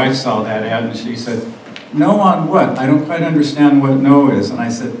 my wife saw that ad and she said, no on what? I don't quite understand what no is. And I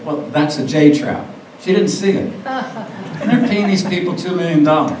said, well, that's a J trap. She didn't see it. And they're paying these people $2 million.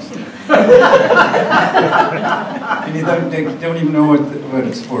 And they don't even know what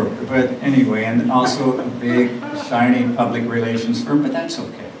it's for. But anyway, and also a big, shiny public relations firm, but that's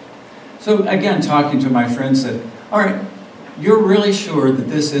okay. So again, talking to my friend said, all right, you're really sure that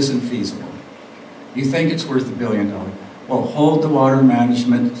this isn't feasible. You think it's worth $1 billion. Well, hold the water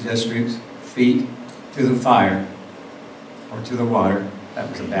management district's feet to the fire, or to the water. That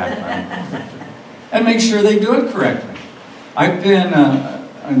was a bad one. And make sure they do it correctly. I've been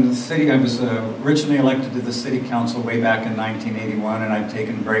in the city, I was originally elected to the city council way back in 1981, and I've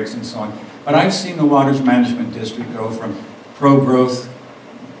taken breaks and so on. But I've seen the Waters Management District go from pro-growth,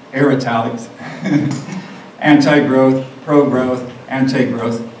 air italics, anti-growth, pro-growth,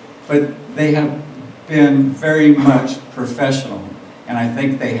 anti-growth, but they have been very much professional, and I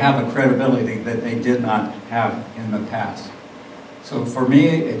think they have a credibility that they did not have in the past. So for me,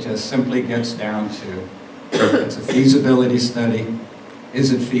 it just simply gets down to, it's a feasibility study.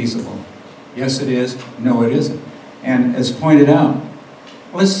 Is it feasible? Yes, it is. No, it isn't. And as pointed out,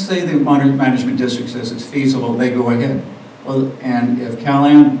 let's say the Monterey Management District says it's feasible, they go ahead. Well, and if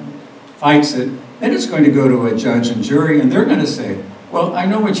Cal-Am fights it, then it's going to go to a judge and jury, and they're going to say, well, I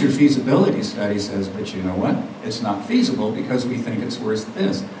know what your feasibility study says, but you know what? It's not feasible because we think it's worth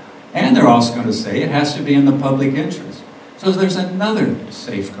this. And they're also going to say it has to be in the public interest. So there's another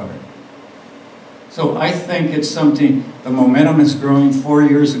safeguard. So I think it's something, the momentum is growing. 4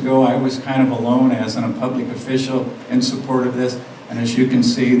 years ago, I was kind of alone as a public official in support of this. And as you can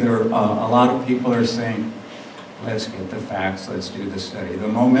see, there are, a lot of people are saying, let's get the facts, let's do the study. The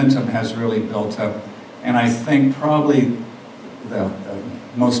momentum has really built up. And I think probably the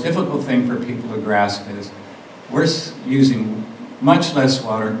most difficult thing for people to grasp is we're using much less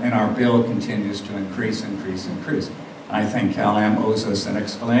water and our bill continues to increase. I think Cal-Am owes us an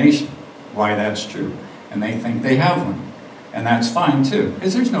explanation why that's true. And they think they have one. And that's fine too,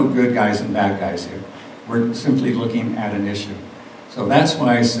 because there's no good guys and bad guys here. We're simply looking at an issue. So that's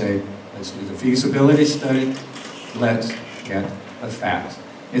why I say, let's do the feasibility study, let's get the facts.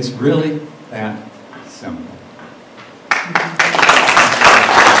 It's really that simple.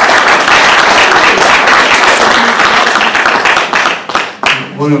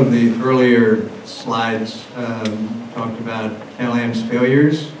 One of the earlier slides talked about Cal-Am's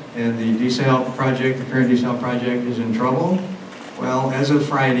failures, and the desal project, the current desal project, is in trouble. Well, as of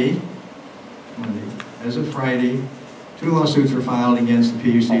Friday, Monday, 2 lawsuits were filed against the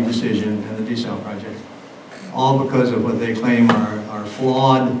PUC decision and the desal project, all because of what they claim are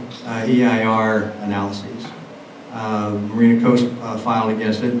flawed EIR analyses. Marina Coast filed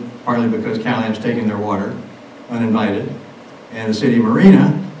against it, partly because Cal-Am's taking their water uninvited. And the city of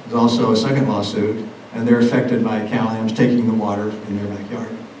Marina is also a second lawsuit, and they're affected by Cal-Am's taking the water in their backyard.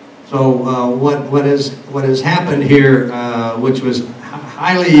 So what has happened here, which was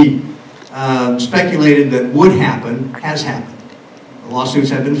highly speculated that would happen, has happened. The lawsuits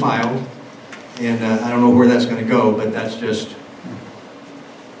have been filed, and I don't know where that's going to go, but that's just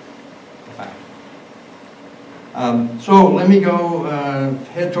a fact. So let me go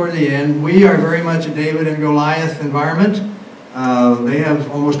head toward the end. We are very much a David and Goliath environment. They have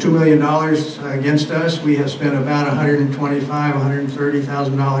almost $2 million against us. We have spent about $125,000,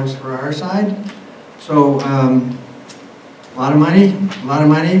 $130,000 for our side. So a lot of money,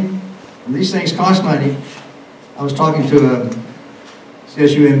 And these things cost money. I was talking to a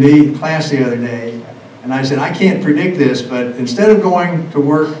CSUMB class the other day, and I said, I can't predict this, but instead of going to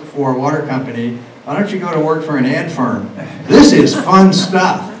work for a water company, why don't you go to work for an ad firm? This is fun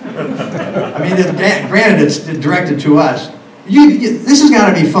stuff. I mean, granted, it's directed to us. This has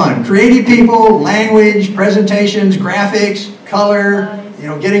got to be fun. Creative people, language, presentations, graphics, color, you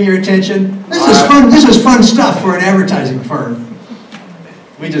know, getting your attention. This is fun. This is fun stuff for an advertising firm.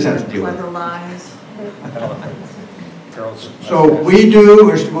 We just have to deal with it. So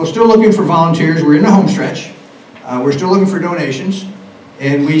we're still looking for volunteers. We're in the home stretch. We're still looking for donations,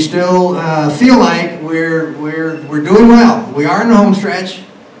 and we still feel like we're doing well. We are in the home stretch.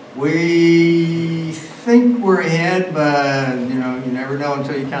 We think we're ahead, but you know, you never know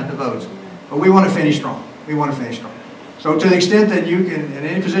until you count the votes. But we want to finish strong. We want to finish strong. So to the extent that you can, in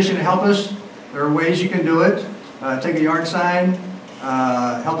any position to help us, there are ways you can do it. Take a yard sign,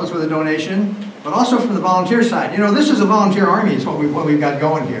 help us with a donation, but also from the volunteer side. You know, this is a volunteer army. Is what we've got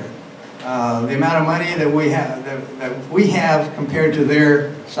going here. The amount of money that we have compared to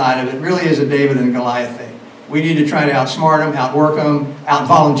their side of it really is a David and Goliath thing. We need to try to outsmart them, outwork them,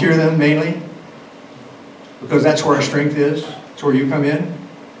 out-volunteer them mainly, because that's where our strength is. That's where you come in.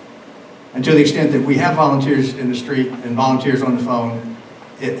 And to the extent that we have volunteers in the street and volunteers on the phone,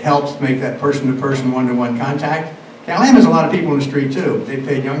 it helps make that person-to-person, one-to-one contact. Cal-Am has a lot of people in the street too. They've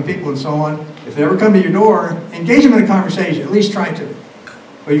paid young people and so on. If they ever come to your door, engage them in a conversation. At least try to.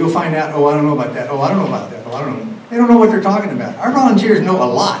 But you'll find out, oh, I don't know about that. Oh, I don't know about that. Oh, I don't know. They don't know what they're talking about. Our volunteers know a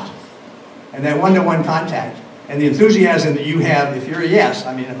lot. And that one-to-one contact and the enthusiasm that you have, if you're a yes,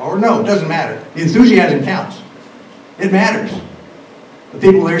 I mean, or no, it doesn't matter. The enthusiasm counts. It matters. The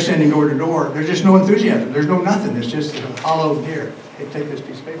people they're sending door to door, there's just no enthusiasm. There's no nothing. It's just a hollow here. Hey, take this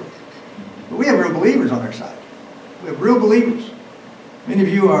piece of paper. But we have real believers on our side. We have real believers. Many of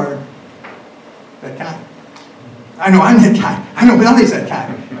you are that kind. I know I'm that kind. I know Billy's that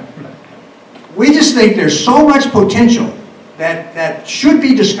kind. We just think there's so much potential that should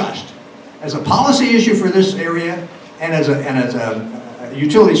be discussed as a policy issue for this area and as a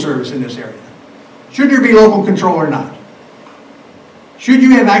utility service in this area. Should there be local control or not? Should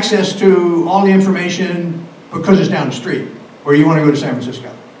you have access to all the information because it's down the street, or you want to go to San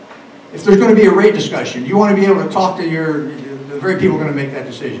Francisco? If there's going to be a rate discussion, you want to be able to talk to the very people going to make that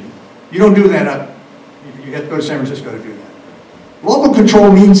decision. You don't do that up. You have to go to San Francisco to do that. Local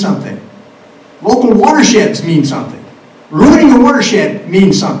control means something. Local watersheds mean something. Ruining a watershed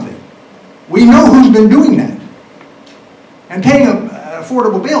means something. We know who's been doing that. And paying an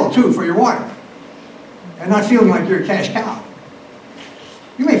affordable bill, too, for your water. And not feeling like you're a cash cow.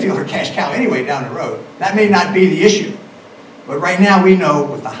 You may feel like a cash cow anyway down the road. That may not be the issue. But right now we know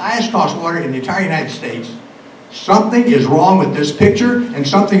with the highest cost water in the entire United States, something is wrong with this picture and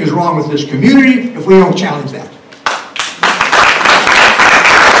something is wrong with this community if we don't challenge that.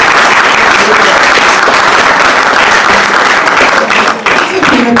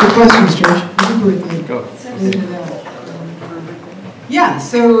 Questions, George. Go. Yeah,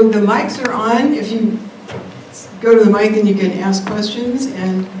 so the mics are on. If you go to the mic, then you can ask questions,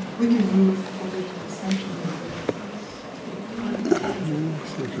 and we can move over to the section.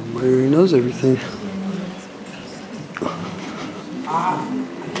 Everybody knows everything.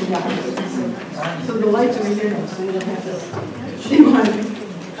 So the lights are here now, so you don't have to see behind.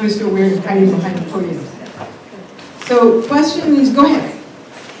 I'm still weird hiding behind the podium. So questions, go ahead.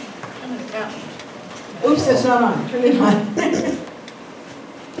 Oops, that's not on. Turn it on.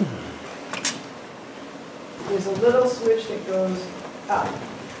 There's a little switch that goes up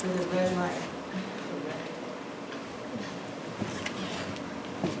with a red light.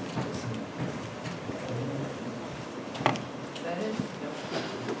 Is that it?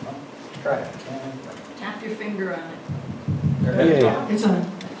 Try it. Tap your finger on it. Yeah. It's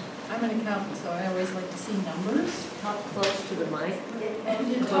on. I'm an accountant, so I always like to see numbers. How close to the mic?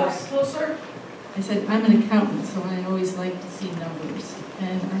 Closer. I said, I'm an accountant, so I always like to see numbers.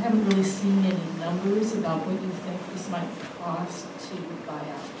 And I haven't really seen any numbers about what you think this might cost to buy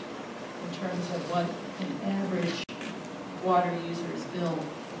out in terms of what an average water user's bill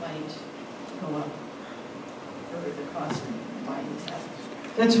might go up for the cost of buying these assets.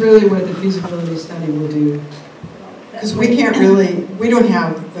 That's really what the feasibility study will do. Because we can't really, we don't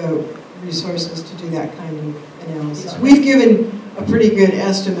have the resources to do that kind of analysis. We've given a pretty good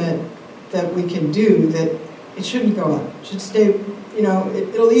estimate that we can do, that it shouldn't go up. It should stay, you know,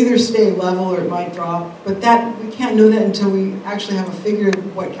 it'll either stay level or it might drop, but that, we can't know that until we actually have a figure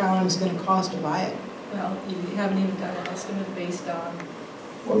of what Caroline is going to cost to buy it. Well, you haven't even got an estimate based on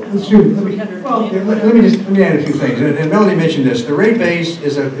Well, let's do, let me, 300 well, million. let me add a few things. And Melody mentioned this. The rate base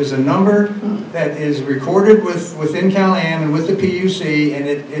is a number that is recorded within CalAm and with the PUC, and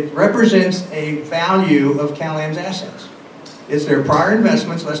it represents a value of CalAm's assets. It's their prior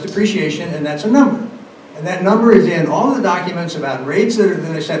investments, less depreciation, and that's a number. And that number is in all of the documents about rates that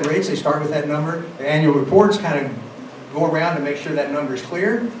they set rates. They start with that number. The annual reports kind of go around to make sure that number is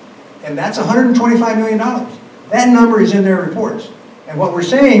clear. And that's $125 million. That number is in their reports. And what we're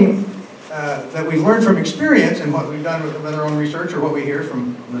saying that we've learned from experience and what we've done with our own research, or what we hear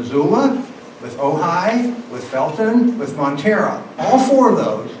from Missoula, with Ojai, with Felton, with Monterey, all four of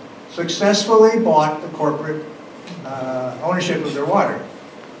those successfully bought the corporate ownership of their water.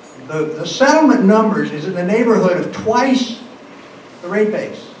 The settlement numbers is in the neighborhood of twice the rate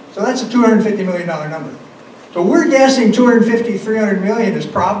base. So that's a $250 million number. So we're guessing 250, 300 million is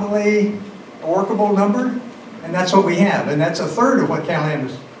probably a workable number, and that's what we have. And that's a third of what CalAm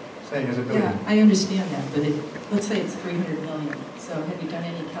is saying is a billion. Yeah, I understand that, but let's say it's 300 million. So have you done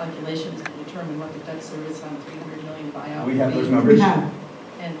any calculations to determine what the debt service on 300 million buyout We have would those be? numbers. We have.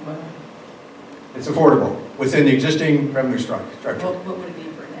 And It's affordable within the existing revenue structure. what would it be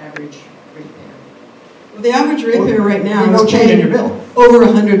for an average ratepayer? Well, the average ratepayer right now No is change in paying your bill. over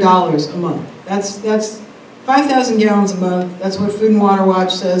 $100 a month. That's 5,000 gallons a month. That's what Food and Water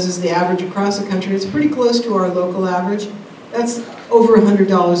Watch says is the average across the country. It's pretty close to our local average. That's over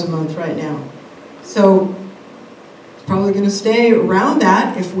 $100 a month right now. So it's probably going to stay around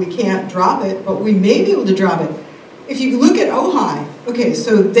that if we can't drop it, but we may be able to drop it. If you look at Ojai, okay,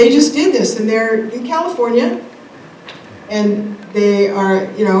 so they just did this, and they're in California, and they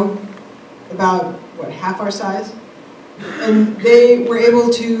are, you know, about, what, half our size? And they were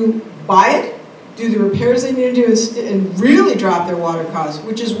able to buy it, do the repairs they need to do, and really drop their water costs,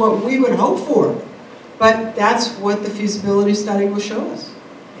 which is what we would hope for. But that's what the feasibility study will show us.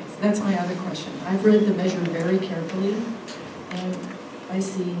 That's my other question. I've read the measure very carefully, and I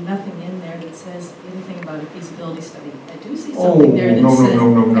see nothing in there that says anything about a feasibility study. I do see something there that no, says...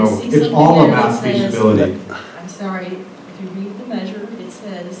 no. I see It's something all there about that says- feasibility. I'm sorry, if you read the measure, it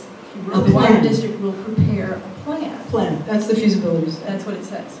says, A the water plan. district will prepare a plan. Plan, that's the feasibility study. That's what it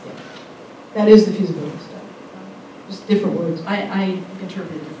says. That is the feasibility study. Just different words. I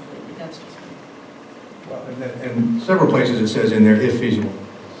interpret it differently, but that's just me. Well, and several places it says in there, if feasible.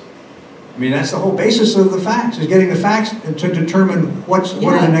 I mean, that's the whole basis of the facts, is getting the facts to determine what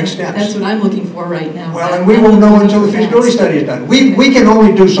are the next steps. That's what I'm looking for right now. Well, and we won't know until the feasibility study is done. We can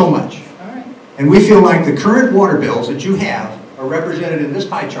only do so much. All right. And we feel like the current water bills that you have are represented in this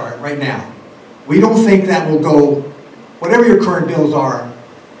pie chart right now. We don't think that will go, whatever your current bills are,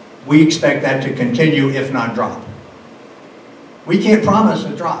 we expect that to continue, if not drop. We can't promise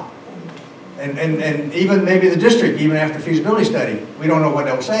a drop. And even maybe the district, even after feasibility study, we don't know what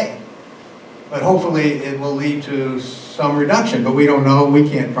they'll say. But hopefully it will lead to some reduction, but we don't know, we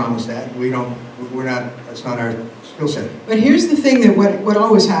can't promise that. That's not our skill set. But here's the thing that what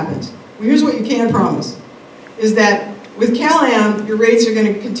always happens. Here's what you can promise, is that with Cal-Am, your rates are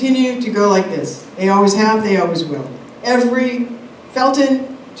going to continue to go like this. They always have, they always will. Felton,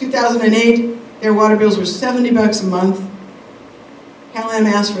 2008, their water bills were $70 a month. Cal-Am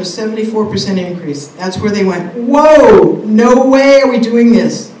asked for a 74% increase. That's where they went, whoa, no way are we doing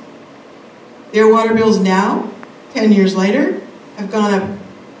this. Their water bills now, 10 years later, have gone up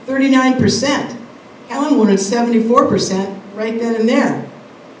 39%. Cal-Am wanted 74% right then and there.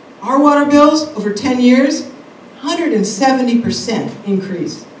 Our water bills, over 10 years, 170%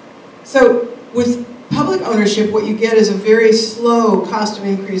 increase. So with public ownership, what you get is a very slow cost of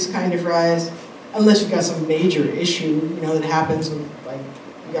increase kind of rise, unless you've got some major issue, that happens, like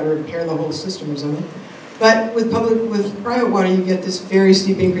you got to repair the whole system or something. But with private water, you get this very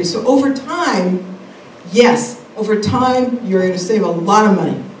steep increase. So over time, yes, over time, you're going to save a lot of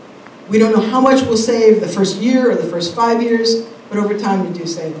money. We don't know how much we'll save the first year or the first 5 years, but over time, you do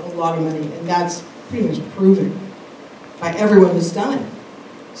save a lot of money, and that's pretty much proven by everyone that's done it.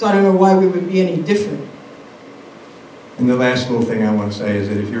 So I don't know why we would be any different. And the last little thing I want to say is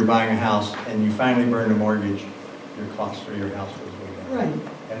that if you're buying a house and you finally burn a mortgage, your cost for your house goes way down. Right.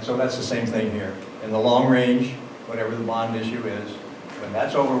 And so that's the same thing here. In the long range, whatever the bond issue is, when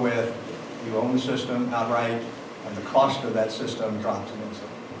that's over with, you own the system outright, and the cost of that system drops immensely.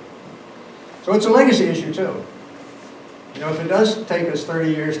 So it's a legacy issue too. If it does take us 30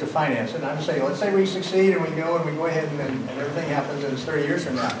 years to finance it, I'm saying, let's say we succeed and we go ahead and everything happens and it's 30 years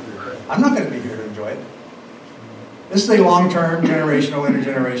from now. I'm not going to be here to enjoy it. This is a long-term, generational,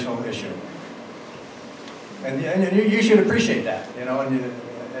 intergenerational issue. And you should appreciate that, and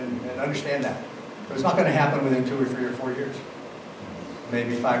understand that. But it's not going to happen within 2 or 3 or 4 years.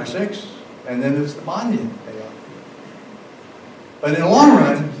 Maybe 5 or 6, and then it's the bond you pay off. But in the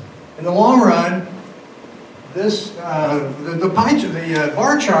long run, this the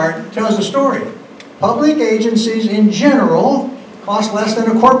bar chart tells a story. Public agencies in general cost less than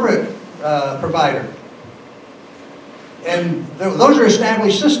a corporate provider. And those are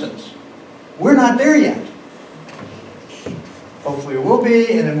established systems. We're not there yet. Hopefully it will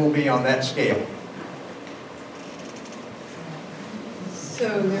be, and then we'll be on that scale.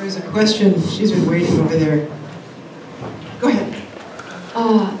 So there is a question, she's been waiting over there. Go ahead.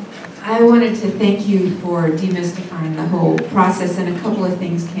 I wanted to thank you for demystifying the whole process, and a couple of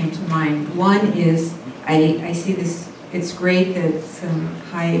things came to mind. One is, I see this, it's great that some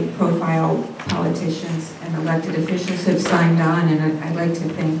high-profile politicians and elected officials have signed on, and I'd like to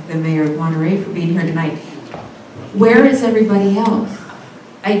thank the mayor of Monterey for being here tonight. Where is everybody else?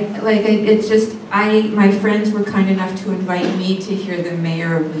 My friends were kind enough to invite me to hear the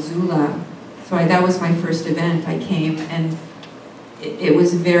mayor of Missoula. So that was my first event. I came, and it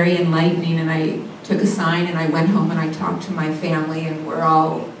was very enlightening, and I took a sign and I went home and I talked to my family, and we're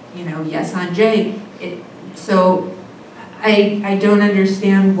all, yes on Jay. So I don't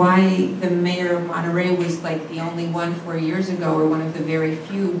understand why the mayor of Monterey was like the only one 4 years ago, or one of the very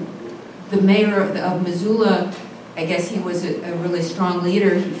few. The mayor of Missoula, I guess he was a really strong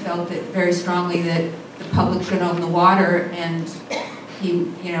leader. He felt that very strongly that the public should own the water, and he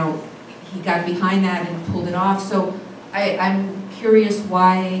got behind that and pulled it off. So I'm curious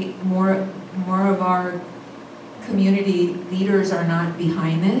why more of our community leaders are not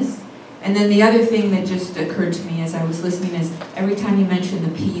behind this. And then the other thing that just occurred to me as I was listening is every time you mention the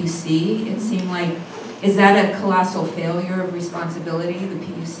PUC, it seemed like, is that a colossal failure of responsibility, the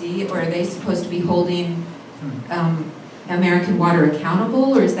PUC, or are they supposed to be holding American Water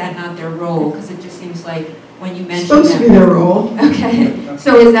accountable, or is that not their role? Because it just seems like when you mention supposed to be their role. Okay,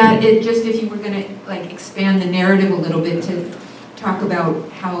 so is that it? Just if you were going to expand the narrative a little bit to talk about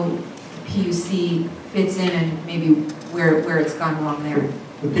how PUC fits in and maybe where it's gone wrong there.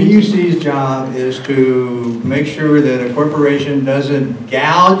 The PUC's job is to make sure that a corporation doesn't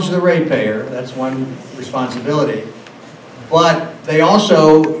gouge the ratepayer. That's one responsibility. But they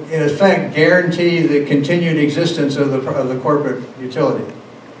also, in effect, guarantee the continued existence of the corporate utility.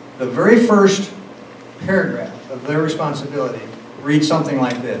 The very first paragraph of their responsibility reads something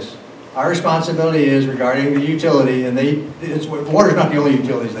like this. Our responsibility is regarding the utility, and water's not the only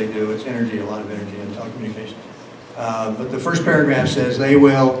utilities they do, it's energy, a lot of energy and telecommunications. But the first paragraph says they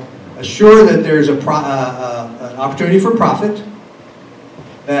will assure that there's an opportunity for profit,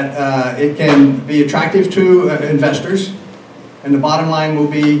 that it can be attractive to investors, and the bottom line will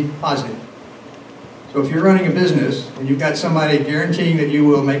be positive. So if you're running a business and you've got somebody guaranteeing that you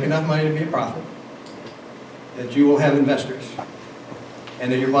will make enough money to be a profit, that you will have investors,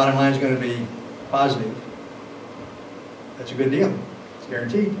 and that your bottom line is going to be positive, that's a good deal. It's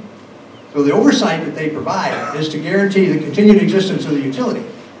guaranteed. So the oversight that they provide is to guarantee the continued existence of the utility,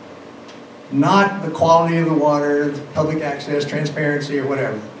 not the quality of the water, public access, transparency, or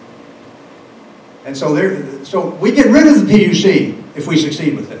whatever. And so we get rid of the PUC if we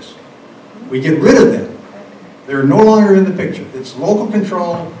succeed with this. We get rid of them. They're no longer in the picture. It's local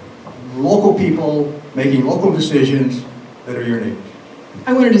control, local people making local decisions that are your neighbors.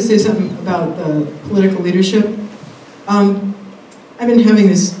 I wanted to say something about the political leadership. I've been having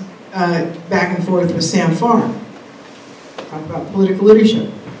this back and forth with Sam Farr, talk about political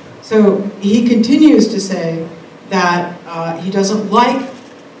leadership. So he continues to say that he doesn't like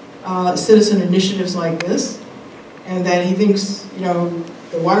citizen initiatives like this, and that he thinks,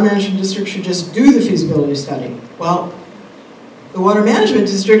 the water management district should just do the feasibility study. Well, the water management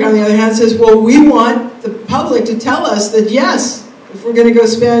district, on the other hand, says, well, we want the public to tell us that, yes, if we're going to go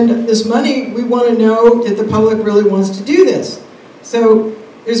spend this money, we want to know that the public really wants to do this. So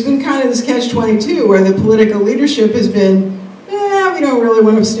there's been kind of this catch-22 where the political leadership has been, we don't really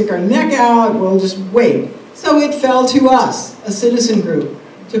want to stick our neck out, we'll just wait. So it fell to us, a citizen group,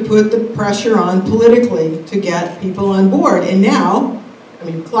 to put the pressure on politically to get people on board. And now,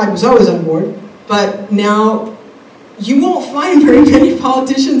 Clyde was always on board, but now you won't find very many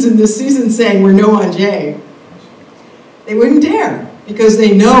politicians in this season saying we're no on J. They wouldn't dare, because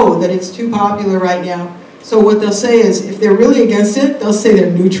they know that it's too popular right now. So what they'll say is, if they're really against it, they'll say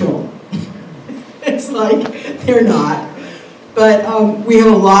they're neutral. It's like, they're not. But we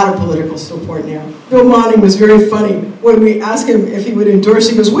have a lot of political support now. Bill Monning was very funny. When we asked him if he would endorse,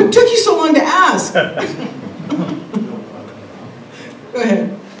 he goes, what took you so long to ask? Go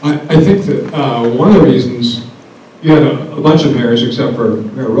ahead. I think that one of the reasons you had a bunch of mayors, except for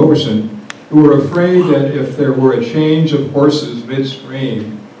Mayor Roberson, who were afraid that if there were a change of horses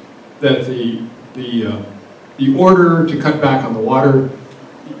midstream, that the order to cut back on the water,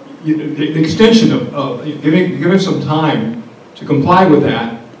 the extension of giving it some time to comply with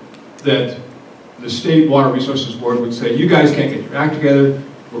that the State Water Resources Board would say, you guys can't get your act together,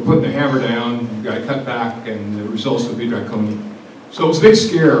 we're putting the hammer down, you've got to cut back, and the results will be draconian. So it was a big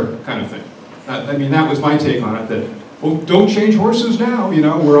scare kind of thing. That was my take on it, that, well, don't change horses now,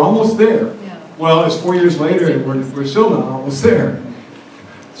 we're almost there. Yeah. Well, it's 4 years later, and we're still not almost there.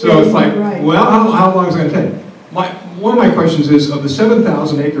 So it's like, well, how long is it going to take? One of my questions is, of the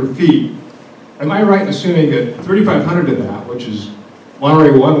 7,000 acre feet, am I right in assuming that 3,500 of that, which is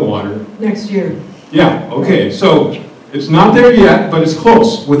Monterey 1 water? Next year. Yeah, okay, so it's not there yet, but it's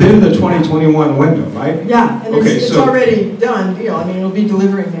close, within the 2021 window, right? Yeah, and it's already done deal. It'll be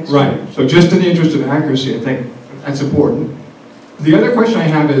delivering next year. Right, so just in the interest of accuracy, I think that's important. The other question I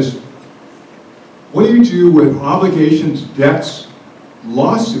have is, what do you do with obligations, debts,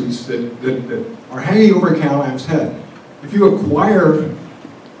 lawsuits that are hanging over CalAmp's head? If you acquire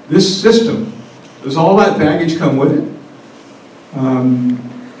this system, does all that baggage come with it?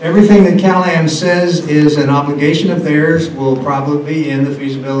 Everything that CalAmp says is an obligation of theirs will probably be in the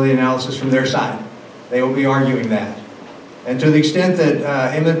feasibility analysis from their side. They will be arguing that. And to the extent that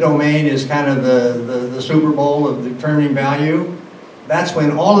eminent domain is kind of the Super Bowl of determining value, that's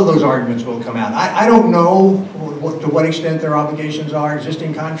when all of those arguments will come out. I don't know to what extent their obligations are,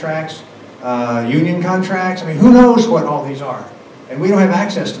 existing contracts, union contracts. Who knows what all these are? And we don't have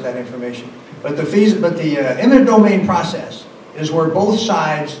access to that information. But the eminent domain process is where both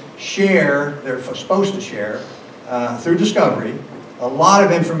sides share, they're supposed to share, through discovery, a lot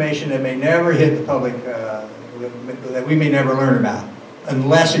of information that may never hit the public, that we may never learn about,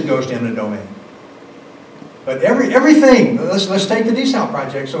 unless it goes to eminent domain. But everything, let's take the desal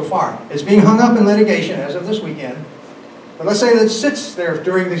project so far. It's being hung up in litigation as of this weekend. But let's say that it sits there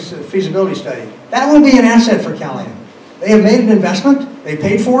during this feasibility study. That will be an asset for CalAmp. They have made an investment, they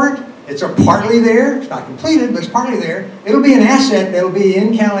paid for it, it's partly there, it's not completed, but it's partly there. It'll be an asset that'll be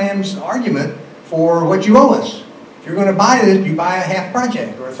in Cal-Am's argument for what you owe us. If you're going to buy this, you buy a half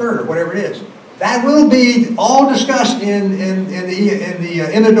project or a third or whatever it is. That will be all discussed in the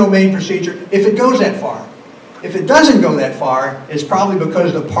eminent domain procedure if it goes that far. If it doesn't go that far, it's probably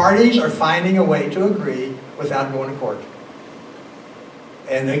because the parties are finding a way to agree without going to court.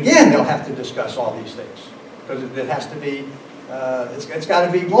 And again, they'll have to discuss all these things because it has to be, it's got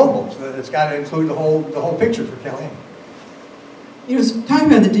to be global. So it's got to include the whole picture for Cal-Am. You know, talking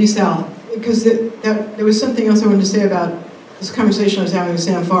about the desal, because there was something else I wanted to say about this conversation I was having with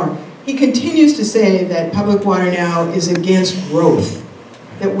Sam Farr. He continues to say that public water now is against growth,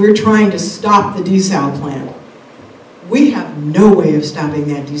 that we're trying to stop the desal plant. We have no way of stopping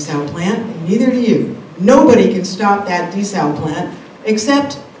that desal plant, and neither do you. Nobody can stop that desal plant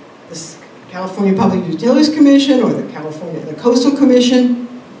except the California Public Utilities Commission or the Coastal Commission.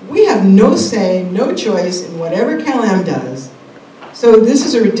 We have no say, no choice in whatever Cal-Am does. So this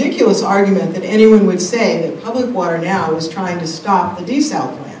is a ridiculous argument that anyone would say that public water now is trying to stop the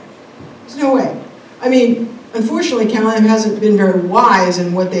desal plant. There's no way. I mean, unfortunately, Cal-Am hasn't been very wise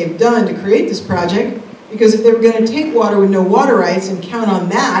in what they've done to create this project, because if they were going to take water with no water rights and count on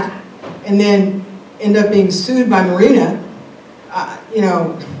that, and then end up being sued by Marina, you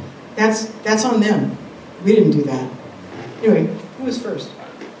know, that's on them. We didn't do that. Anyway, who was first?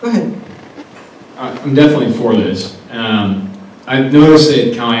 Go ahead. I'm definitely for this. I've noticed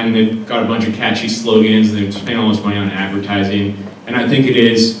that Cal-Am, they've got a bunch of catchy slogans, and they've spent all this money on advertising, and I think it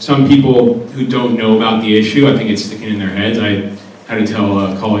is, some people who don't know about the issue, I think it's sticking in their heads. I had to tell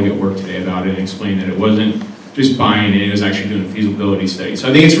a colleague at work today about it and explain that it wasn't just buying it, it was actually doing a feasibility study. So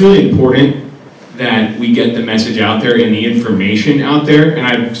I think it's really important that we get the message out there and the information out there, and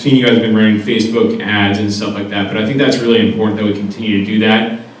I've seen you guys have been running Facebook ads and stuff like that, but I think that's really important that we continue to do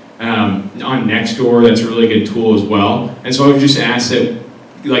that. On Nextdoor, that's a really good tool as well. And so I would just ask that,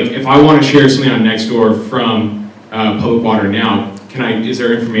 like, if I want to share something on Nextdoor from Public Water Now, is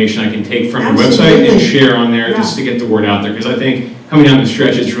there information I can take from your website and share on there just to get the word out there? Because I think coming down the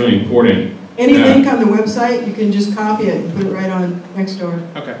stretch, it's really important. Any link on the website, you can just copy it and put it right on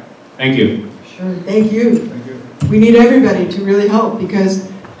Nextdoor. Okay, thank you. Sure, thank you. Thank you. We need everybody to really help,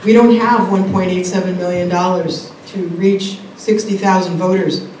 because we don't have $1.87 million to reach 60,000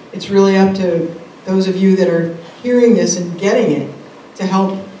 voters. It's really up to those of you that are hearing this and getting it to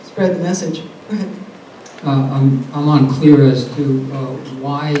help spread the message. Go ahead. I'm unclear as to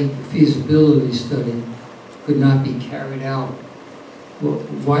why the feasibility study could not be carried out. Well,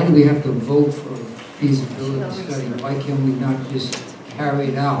 why do we have to vote for a feasibility study? Why can we not just carry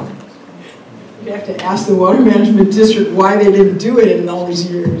it out? You have to ask the Water Management District why they didn't do it in all these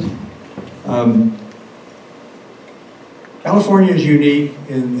years. California is unique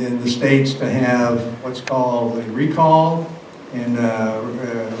in the states to have what's called a recall and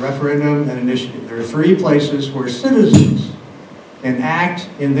a referendum and initiative. There are 3 places where citizens can act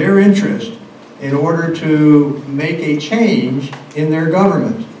in their interest in order to make a change in their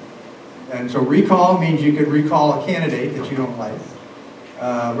government. And so recall means you could recall a candidate that you don't like.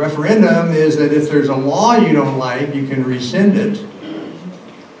 Referendum is that if there's a law you don't like, you can rescind it.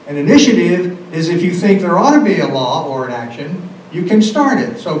 An initiative is if you think there ought to be a law or an action, you can start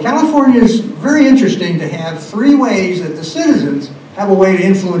it. So California is very interesting to have 3 ways that the citizens have a way to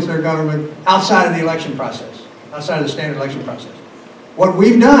influence their government outside of the election process, outside of the standard election process. What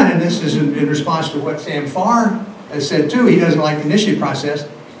we've done, and this is in response to what Sam Farr has said too, he doesn't like the initiative process.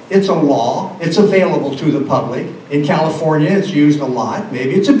 It's a law, it's available to the public. In California, it's used a lot.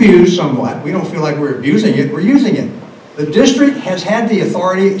 Maybe it's abused somewhat. We don't feel like we're abusing it, we're using it. The district has had the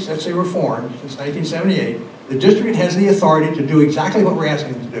authority, since they were formed, since 1978, the district has the authority to do exactly what we're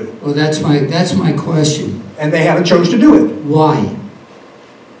asking them to do. Well, that's my question. And they haven't chose to do it. Why?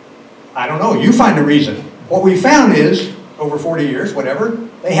 I don't know, you find a reason. What we found is, over 40 years, whatever,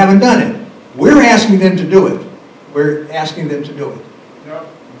 they haven't done it. We're asking them to do it. We're asking them to do it. Yep.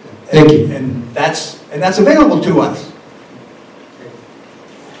 Thank you. And that's available to us.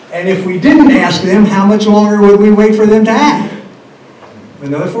 And if we didn't ask them, how much longer would we wait for them to act?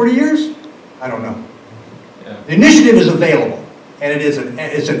 Another 40 years? I don't know. Yeah. The initiative is available, and it's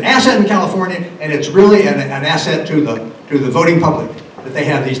an asset in California, and it's really an asset to the voting public that they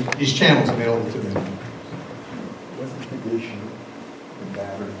have these channels available to them. What's the big issue with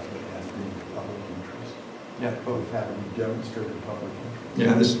that, or has been public interest? Yeah, both having demonstrated public interest.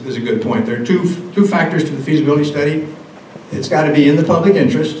 Yeah, this is a good point. There are two factors to the feasibility study. It's got to be in the public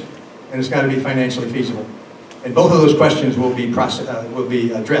interest, and it's got to be financially feasible. And both of those questions will be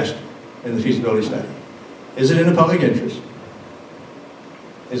addressed in the feasibility study. Is it in the public interest?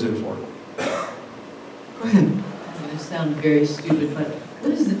 Is it affordable? Go ahead. I'm going to sound very stupid, but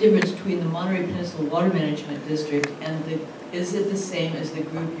what is the difference between the Monterey Peninsula Water Management District and is it the same as the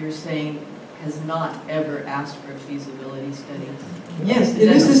group you're saying has not ever asked for a feasibility study? Yes, it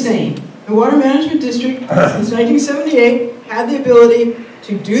is the same. The Water Management District, since 1978, had the ability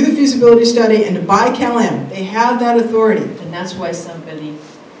to do the feasibility study and to buy CalAm. They have that authority. And that's why somebody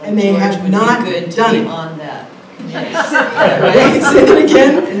like And they George have would not be good to done be it. on that. Right? Say that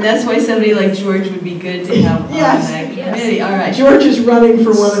again? And that's why somebody like George would be good to have on Yes. that committee. All right. George is running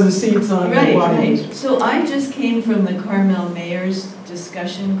for one of the seats on the water. Right. So I just came from the Carmel Mayor's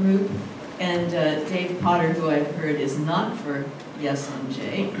discussion group, and Dave Potter, who I've heard is not for yes on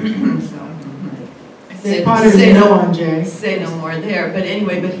J. Dave Potter is no on J. Say no more there. But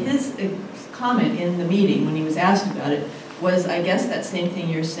anyway, but his comment in the meeting when he was asked about it was, I guess, that same thing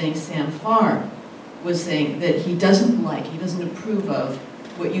you're saying Sam Farr was saying, that he doesn't approve of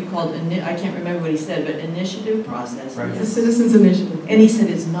what you called, I can't remember what he said, but initiative process? Right. It's a citizens initiative. And he said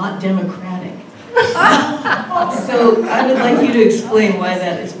it's not democratic. So I would like you to explain why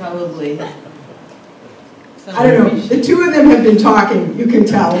that is probably... I don't know. The two of them have been talking. You can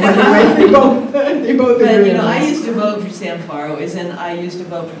tell. By the way, they both But agree. you know, on I this. used to vote for Sam Farr always, and I used to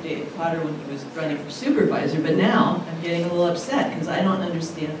vote for Dave Potter when he was running for supervisor. But now I'm getting a little upset because I don't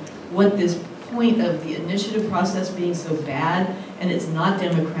understand what this point of the initiative process being so bad and it's not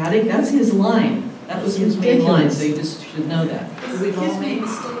democratic. That's his line. That was his main line. So you just should know that. We've all made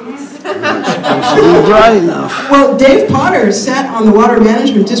mistakes. Right enough. Well, Dave Potter sat on the Water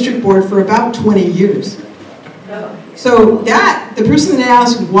Management District Board for about 20 years. So that, the person that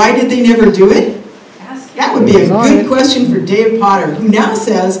asked, why did they never do it? That would be a good question for Dave Potter, who now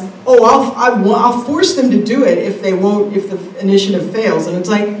says, oh, I'll force them to do it if they won't, if the initiative fails. And it's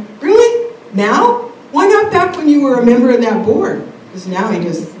like, really? Now? Why not back when you were a member of that board? Because now he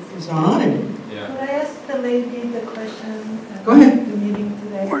just is on it. Could I ask the lady the question? Go ahead. The meeting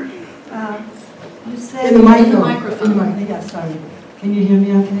today. You said In the microphone. Yeah, sorry. Can you hear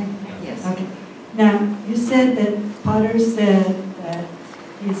me okay? Yes. Okay. Now, you said that Potter said that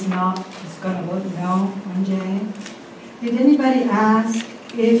he's going to vote no on J. Did anybody ask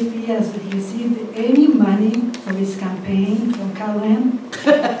if he has received any money for his campaign from CalAm?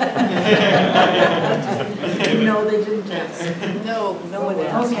 No, they didn't ask. No, no one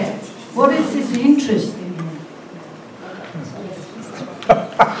asked. Okay. What is his interest in it?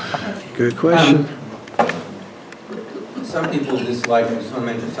 Good question. Some people dislike, I just want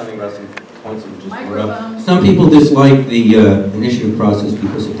to mention something about some points that were just brought up. Microphone. Some people dislike the initiative process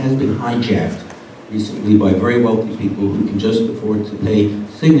because it has been hijacked recently by very wealthy people who can just afford to pay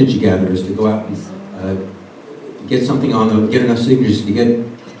signature gatherers to go out and get something on the, get enough signatures to get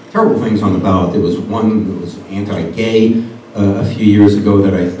terrible things on the ballot. There was one that was anti-gay a few years ago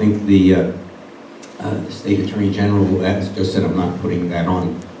that I think the state attorney general just said, I'm not putting that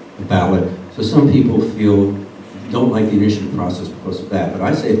on the ballot. So some people don't like the initiative process because of that. But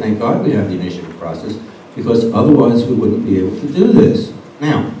I say, thank God we have the initiative process, because otherwise we wouldn't be able to do this.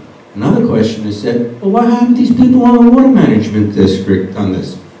 Now, another question is said, well, why haven't these people on the water management district done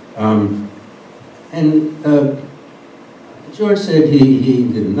this? George said he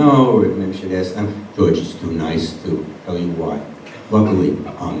didn't know, or maybe should ask them. George is too nice to tell you why. Luckily,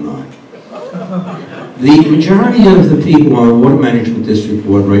 I'm not. The majority of the people on the Water Management District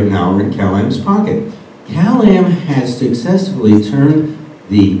Board right now are in CalAm's pocket. CalAm has successfully turned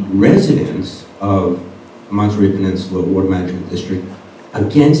the residents of Monterey Peninsula Water Management District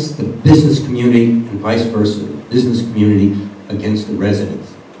against the business community and vice versa, the business community against the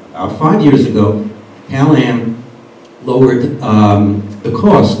residents. About 5 years ago, CalAm lowered the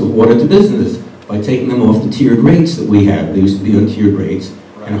cost of water to business by taking them off the tiered rates that we have. They used to be on tiered rates,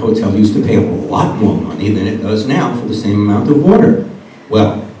 and a hotel used to pay a lot more money than it does now for the same amount of water.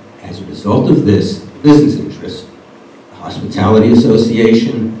 Well, as a result of this, business interests, the Hospitality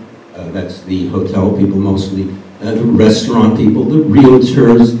Association, that's the hotel people mostly, the restaurant people, the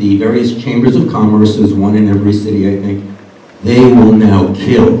realtors, the various chambers of commerce, there's one in every city, I think, they will now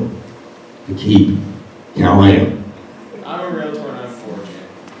kill to keep CalAm. I'm a realtor and I'm for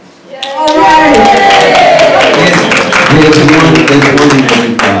it. All right. There's one in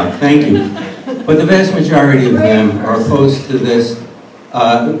every crowd. Thank you. But the vast majority of them are opposed to this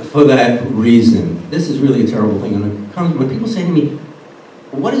for that reason. This is really a terrible thing. And when people say to me,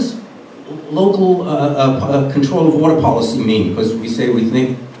 what does local control of water policy mean? Because we say we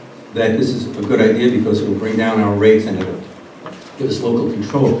think that this is a good idea because it will bring down our rates and it will give us local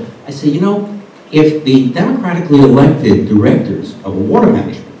control. I say, you know, if the democratically elected directors of a water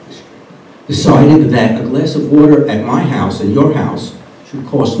management district decided that a glass of water at my house and your house should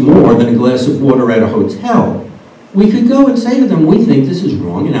cost more than a glass of water at a hotel, we could go and say to them, we think this is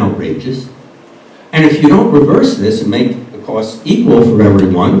wrong and outrageous. And if you don't reverse this and make the costs equal for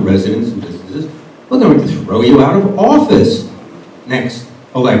everyone, residents and businesses, we're going to throw you out of office next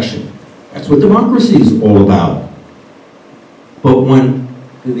election. That's what democracy is all about. But when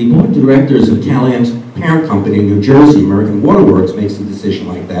the board of directors of Cal-Am's parent company in New Jersey, American Water Works, makes a decision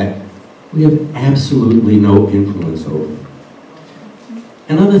like that, we have absolutely no influence over it.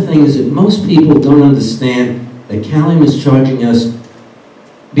 Another thing is that most people don't understand that Cal-Am is charging us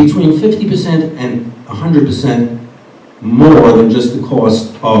between 50% and 100% more than just the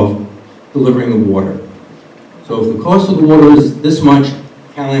cost of delivering the water. So if the cost of the water is this much,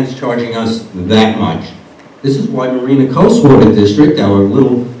 Cal-Am's charging us that much. This is why Marina Coast Water District, our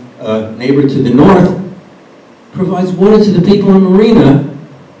little neighbor to the north, provides water to the people in Marina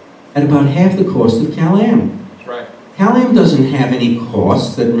at about half the cost of Cal-Am. That's right. Cal-Am doesn't have any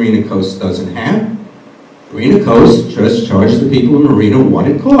costs that Marina Coast doesn't have. Marina Coast just charges the people in Marina what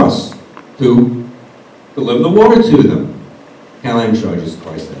it costs to deliver the water to them. Cal-Am charges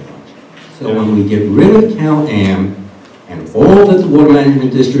twice that much. So when we get rid of Cal-Am, and all that the Water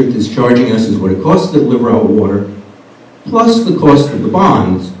Management District is charging us is what it costs to deliver our water, plus the cost of the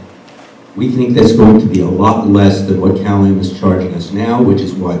bonds, we think that's going to be a lot less than what Cal-Am is charging us now, which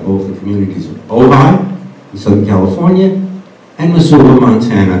is why both the communities of Ojai in Southern California and Missoula,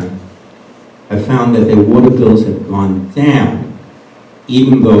 Montana, have found that their water bills have gone down,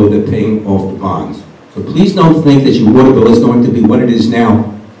 even though they're paying off the bonds. So please don't think that your water bill is going to be what it is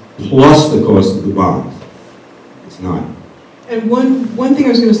now, plus the cost of the bonds. It's not. And one thing I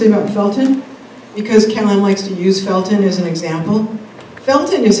was going to say about Felton, because Cal-Am likes to use Felton as an example.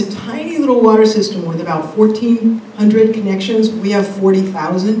 Felton is a tiny little water system with about 1,400 connections. We have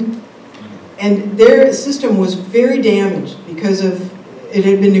 40,000. And their system was very damaged because of it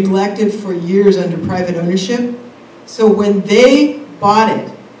had been neglected for years under private ownership. So when they bought it,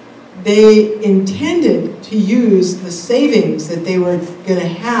 they intended to use the savings that they were going to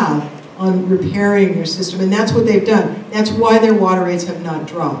have on repairing their system, and that's what they've done. That's why their water rates have not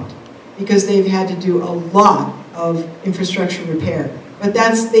dropped, because they've had to do a lot of infrastructure repair. But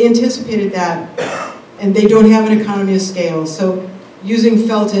they anticipated that, and they don't have an economy of scale. So using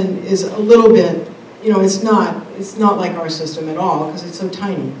Felton is a little bit, you know, it's not like our system at all, because it's so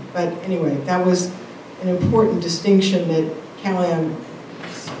tiny. But anyway, that was an important distinction that Cal-Am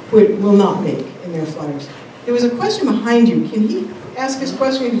will not make in their flyers. There was a question behind you. Can he ask his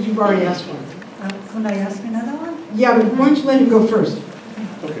question, or did you already ask one? Could I ask another one? Yeah, but why don't you let him go first?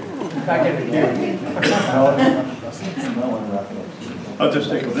 Okay. I'll just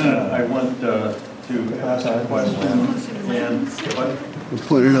take a minute. I want to ask a question. And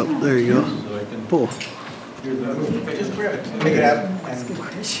Point it up. There you go. Pull. Just grab it. Make it happen.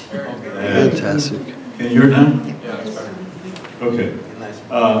 Fantastic. can you hear it now? Yeah, that's better. Okay.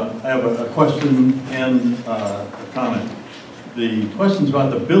 I have a question and a comment. The question's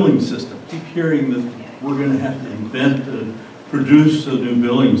about the billing system. Keep hearing that we're going to have to invent and produce a new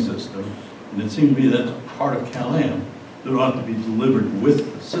billing system, and it seems to me that's part of Cal-Am that ought to be delivered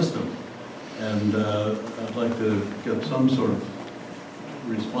with the system. And I'd like to get some sort of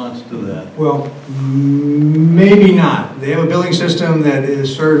response to that. Well, maybe not. They have a billing system that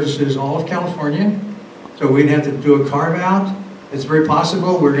services all of California, so we'd have to do a carve out. It's very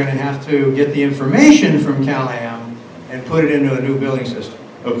possible we're going to have to get the information from Cal-Am and put it into a new billing system.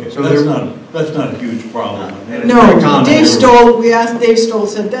 Okay, so that's not a huge problem. No, Dave Stoll, we asked Dave Stoll,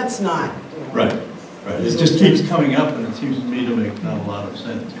 said that's not. Right, right. It just keeps coming up, and it seems to me to make not a lot of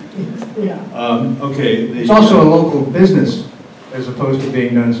sense. Yeah. Okay. It's also a local business as opposed to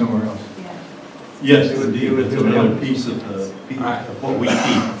being done somewhere else. Yes, indeed. It's another piece of what we keep.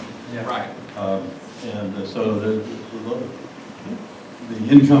 Yeah. Right. And so the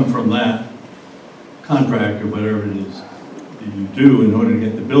income from that contract or whatever it is that you do in order to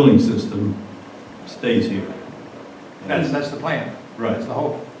get the billing system stays here. That's the plan. Right. That's the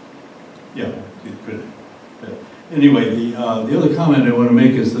hope. Yeah, it could. Anyway, the other comment I want to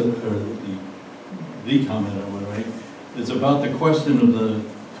make is that, or the comment I want to make is about the question of the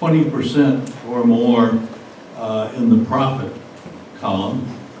 20% or more in the profit column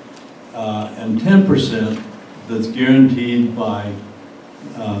and 10% that's guaranteed by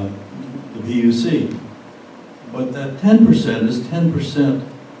the PUC. But that 10% is 10%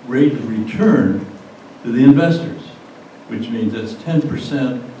 rate of return to the investors, which means that's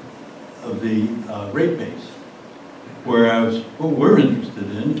 10% of the rate base. Whereas what we're interested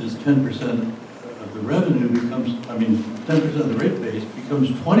in is 10% of the the revenue becomes, 10% of the rate base becomes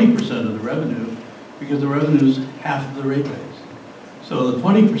 20% of the revenue because the revenue is half of the rate base. So the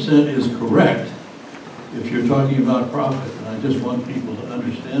 20% is correct if you're talking about profit. And I just want people to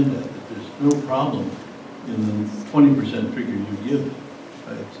understand that there's no problem in the 20% figure you give.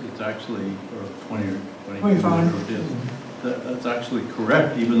 It's actually, or 20 or 25, whatever it is. That's actually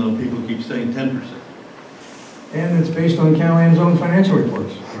correct, even though people keep saying 10%. And it's based on Cal-Am's own financial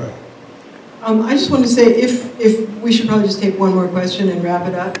reports. Right. I just want to say, if we should probably just take one more question and wrap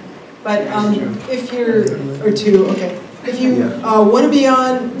it up. But if you're, or two, okay. If you want to be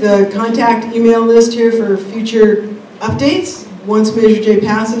on the contact email list here for future updates, once Measure J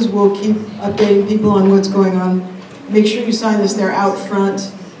passes, we'll keep updating people on what's going on. Make sure you sign this there out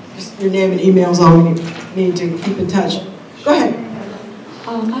front. Just your name and email is all we need to keep in touch. Go ahead.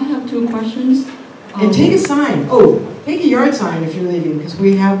 I have two questions. And take a sign. Oh, take a yard sign if you're leaving, because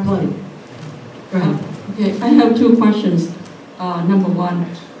we have plenty. Go ahead. Okay, I have two questions. Number one,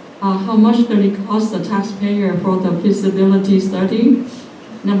 how much does it cost the taxpayer for the feasibility study?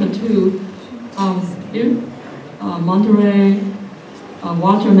 Number two, if Monterey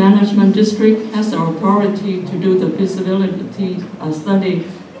Water Management District has the authority to do the feasibility study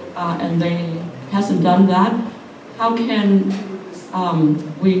and they hasn't done that, how can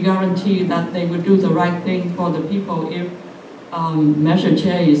we guarantee that they will do the right thing for the people if Measure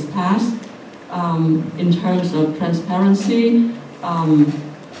J is passed in terms of transparency,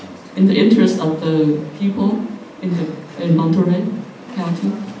 in the interest of the people in Monterey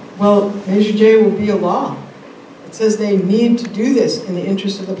County? Well, Measure J will be a law. It says they need to do this in the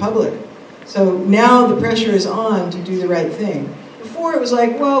interest of the public. So now the pressure is on to do the right thing. Before it was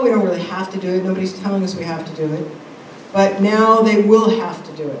like, well, we don't really have to do it. Nobody's telling us we have to do it. But now they will have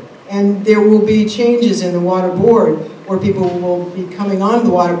to do it. And there will be changes in the water board where people will be coming on the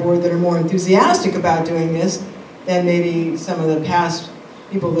water board that are more enthusiastic about doing this than maybe some of the past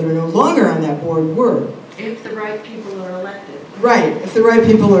people that are no longer on that board were. If the right people are elected. Right, if the right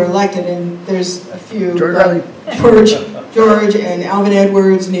people are elected, and there's a few, George and Alvin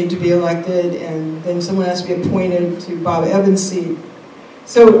Edwards need to be elected, and then someone has to be appointed to Bob Evans' seat.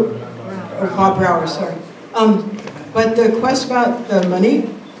 So, or Bob Brower, sorry. But the question about the money,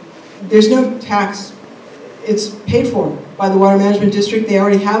 there's no tax. It's paid for by the Water Management District. They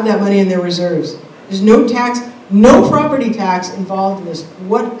already have that money in their reserves. There's no tax, no property tax involved in this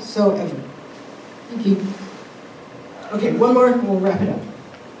whatsoever. Thank you. Okay, one more, and we'll wrap it up.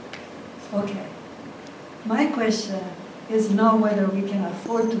 Okay. My question is not whether we can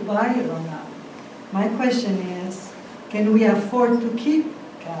afford to buy it or not. My question is, can we afford to keep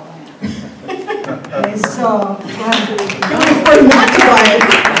Cal-Am? Okay, so, can we afford not to buy it?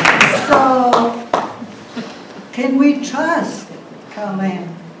 So, can we trust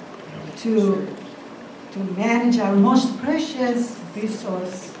Cal-Am to manage our most precious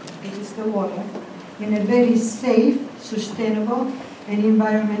resource, which is the water, in a very safe, sustainable, and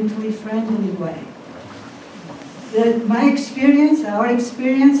environmentally friendly way? My experience, our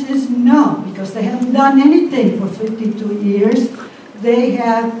experience is no, because they haven't done anything for 52 years. They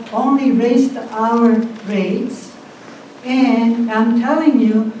have only raised our rates, and I'm telling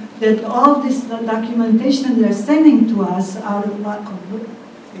you that all this documentation they're sending to us are,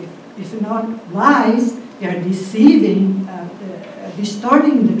 if not lies, they are deceiving,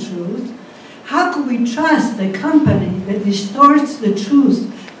 distorting the truth. How could we trust a company that distorts the truth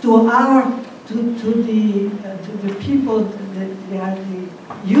to the people that they are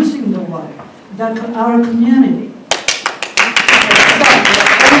using the water, our community?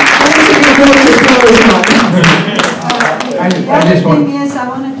 The other thing is, I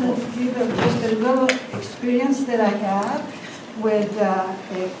wanted to give just a little experience that I have with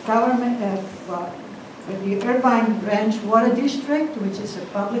a government, with the Irvine Branch Water District, which is a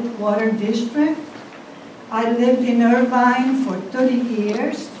public water district. I lived in Irvine for 30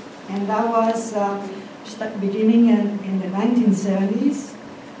 years, and that was beginning in the 1970s.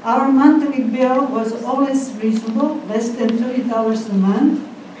 Our monthly bill was always reasonable, less than $30 a month.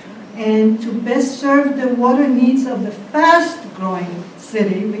 And to best serve the water needs of the fast-growing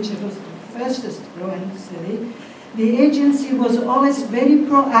city, which was the fastest-growing city, the agency was always very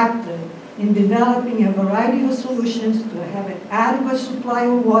proactive in developing a variety of solutions to have an adequate supply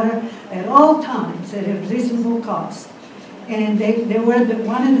of water at all times at a reasonable cost. And they were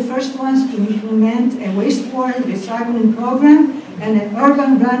one of the first ones to implement a wastewater recycling program and an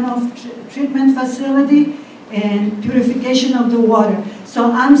urban runoff treatment facility and purification of the water.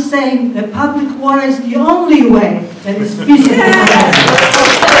 So I'm saying the public water is the only way that is feasible.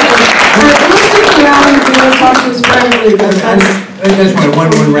 We'll stick around and we'll talk this privately, but That's my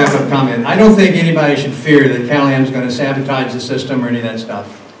one wrap-up comment. I don't think anybody should fear that Cal-Am's going to sabotage the system or any of that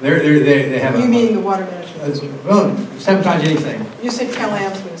stuff. They have You mean the water management? Well, sabotage anything. You said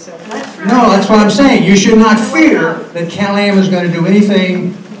Cal-Am's going to sabotage. No, that's what I'm saying. You should not fear that Cal-Am is going to do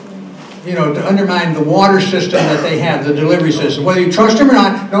anything, you know, to undermine the water system that they have, the delivery system. Whether you trust them or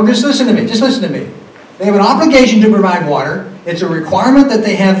not, don't just listen to me. Just listen to me. They have an obligation to provide water. It's a requirement that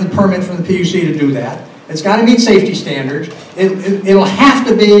they have the permit from the PUC to do that. It's got to meet safety standards. It'll have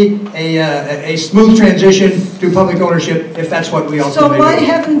to be a smooth transition to public ownership if that's what we ultimately do. So why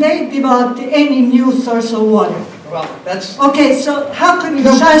haven't they developed any new source of water? Well, that's... Okay, so how can you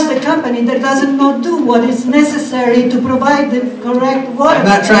trust a company that doesn't not do what is necessary to provide the correct water? I'm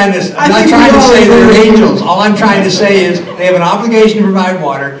not trying to say they're angels. All I'm trying to say is they have an obligation to provide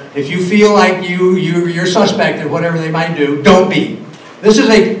water. If you feel like you're suspect of whatever they might do, don't be. This is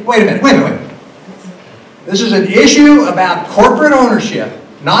a... Wait a minute. This is an issue about corporate ownership,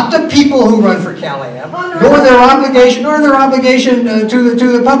 not the people who run for Cal-Am, nor their obligation to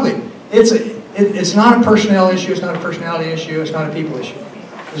the public. It's not a personnel issue, it's not a personality issue, it's not a people issue.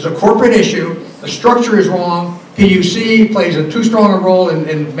 It's a corporate issue, the structure is wrong, PUC plays too strong a role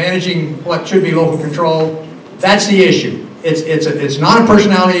in managing what should be local control. That's the issue. It's not a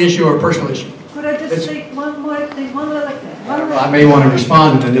personality issue or a personal issue. Could I just say one more thing, one other thing? I may want to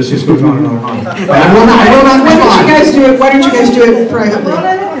respond and then this just goes on and on and on. But I will not respond. Why don't you guys do it privately?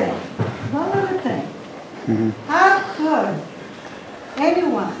 One other thing. How could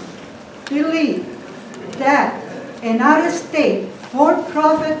anyone believe that an out-of-state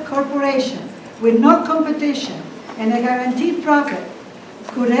for-profit corporation with no competition and a guaranteed profit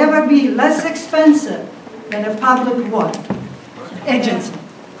could ever be less expensive than a public water agency?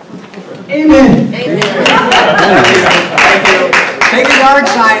 Amen. Take a yard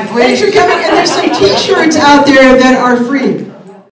sign, please. Thanks for coming. And there's some T-shirts out there that are free.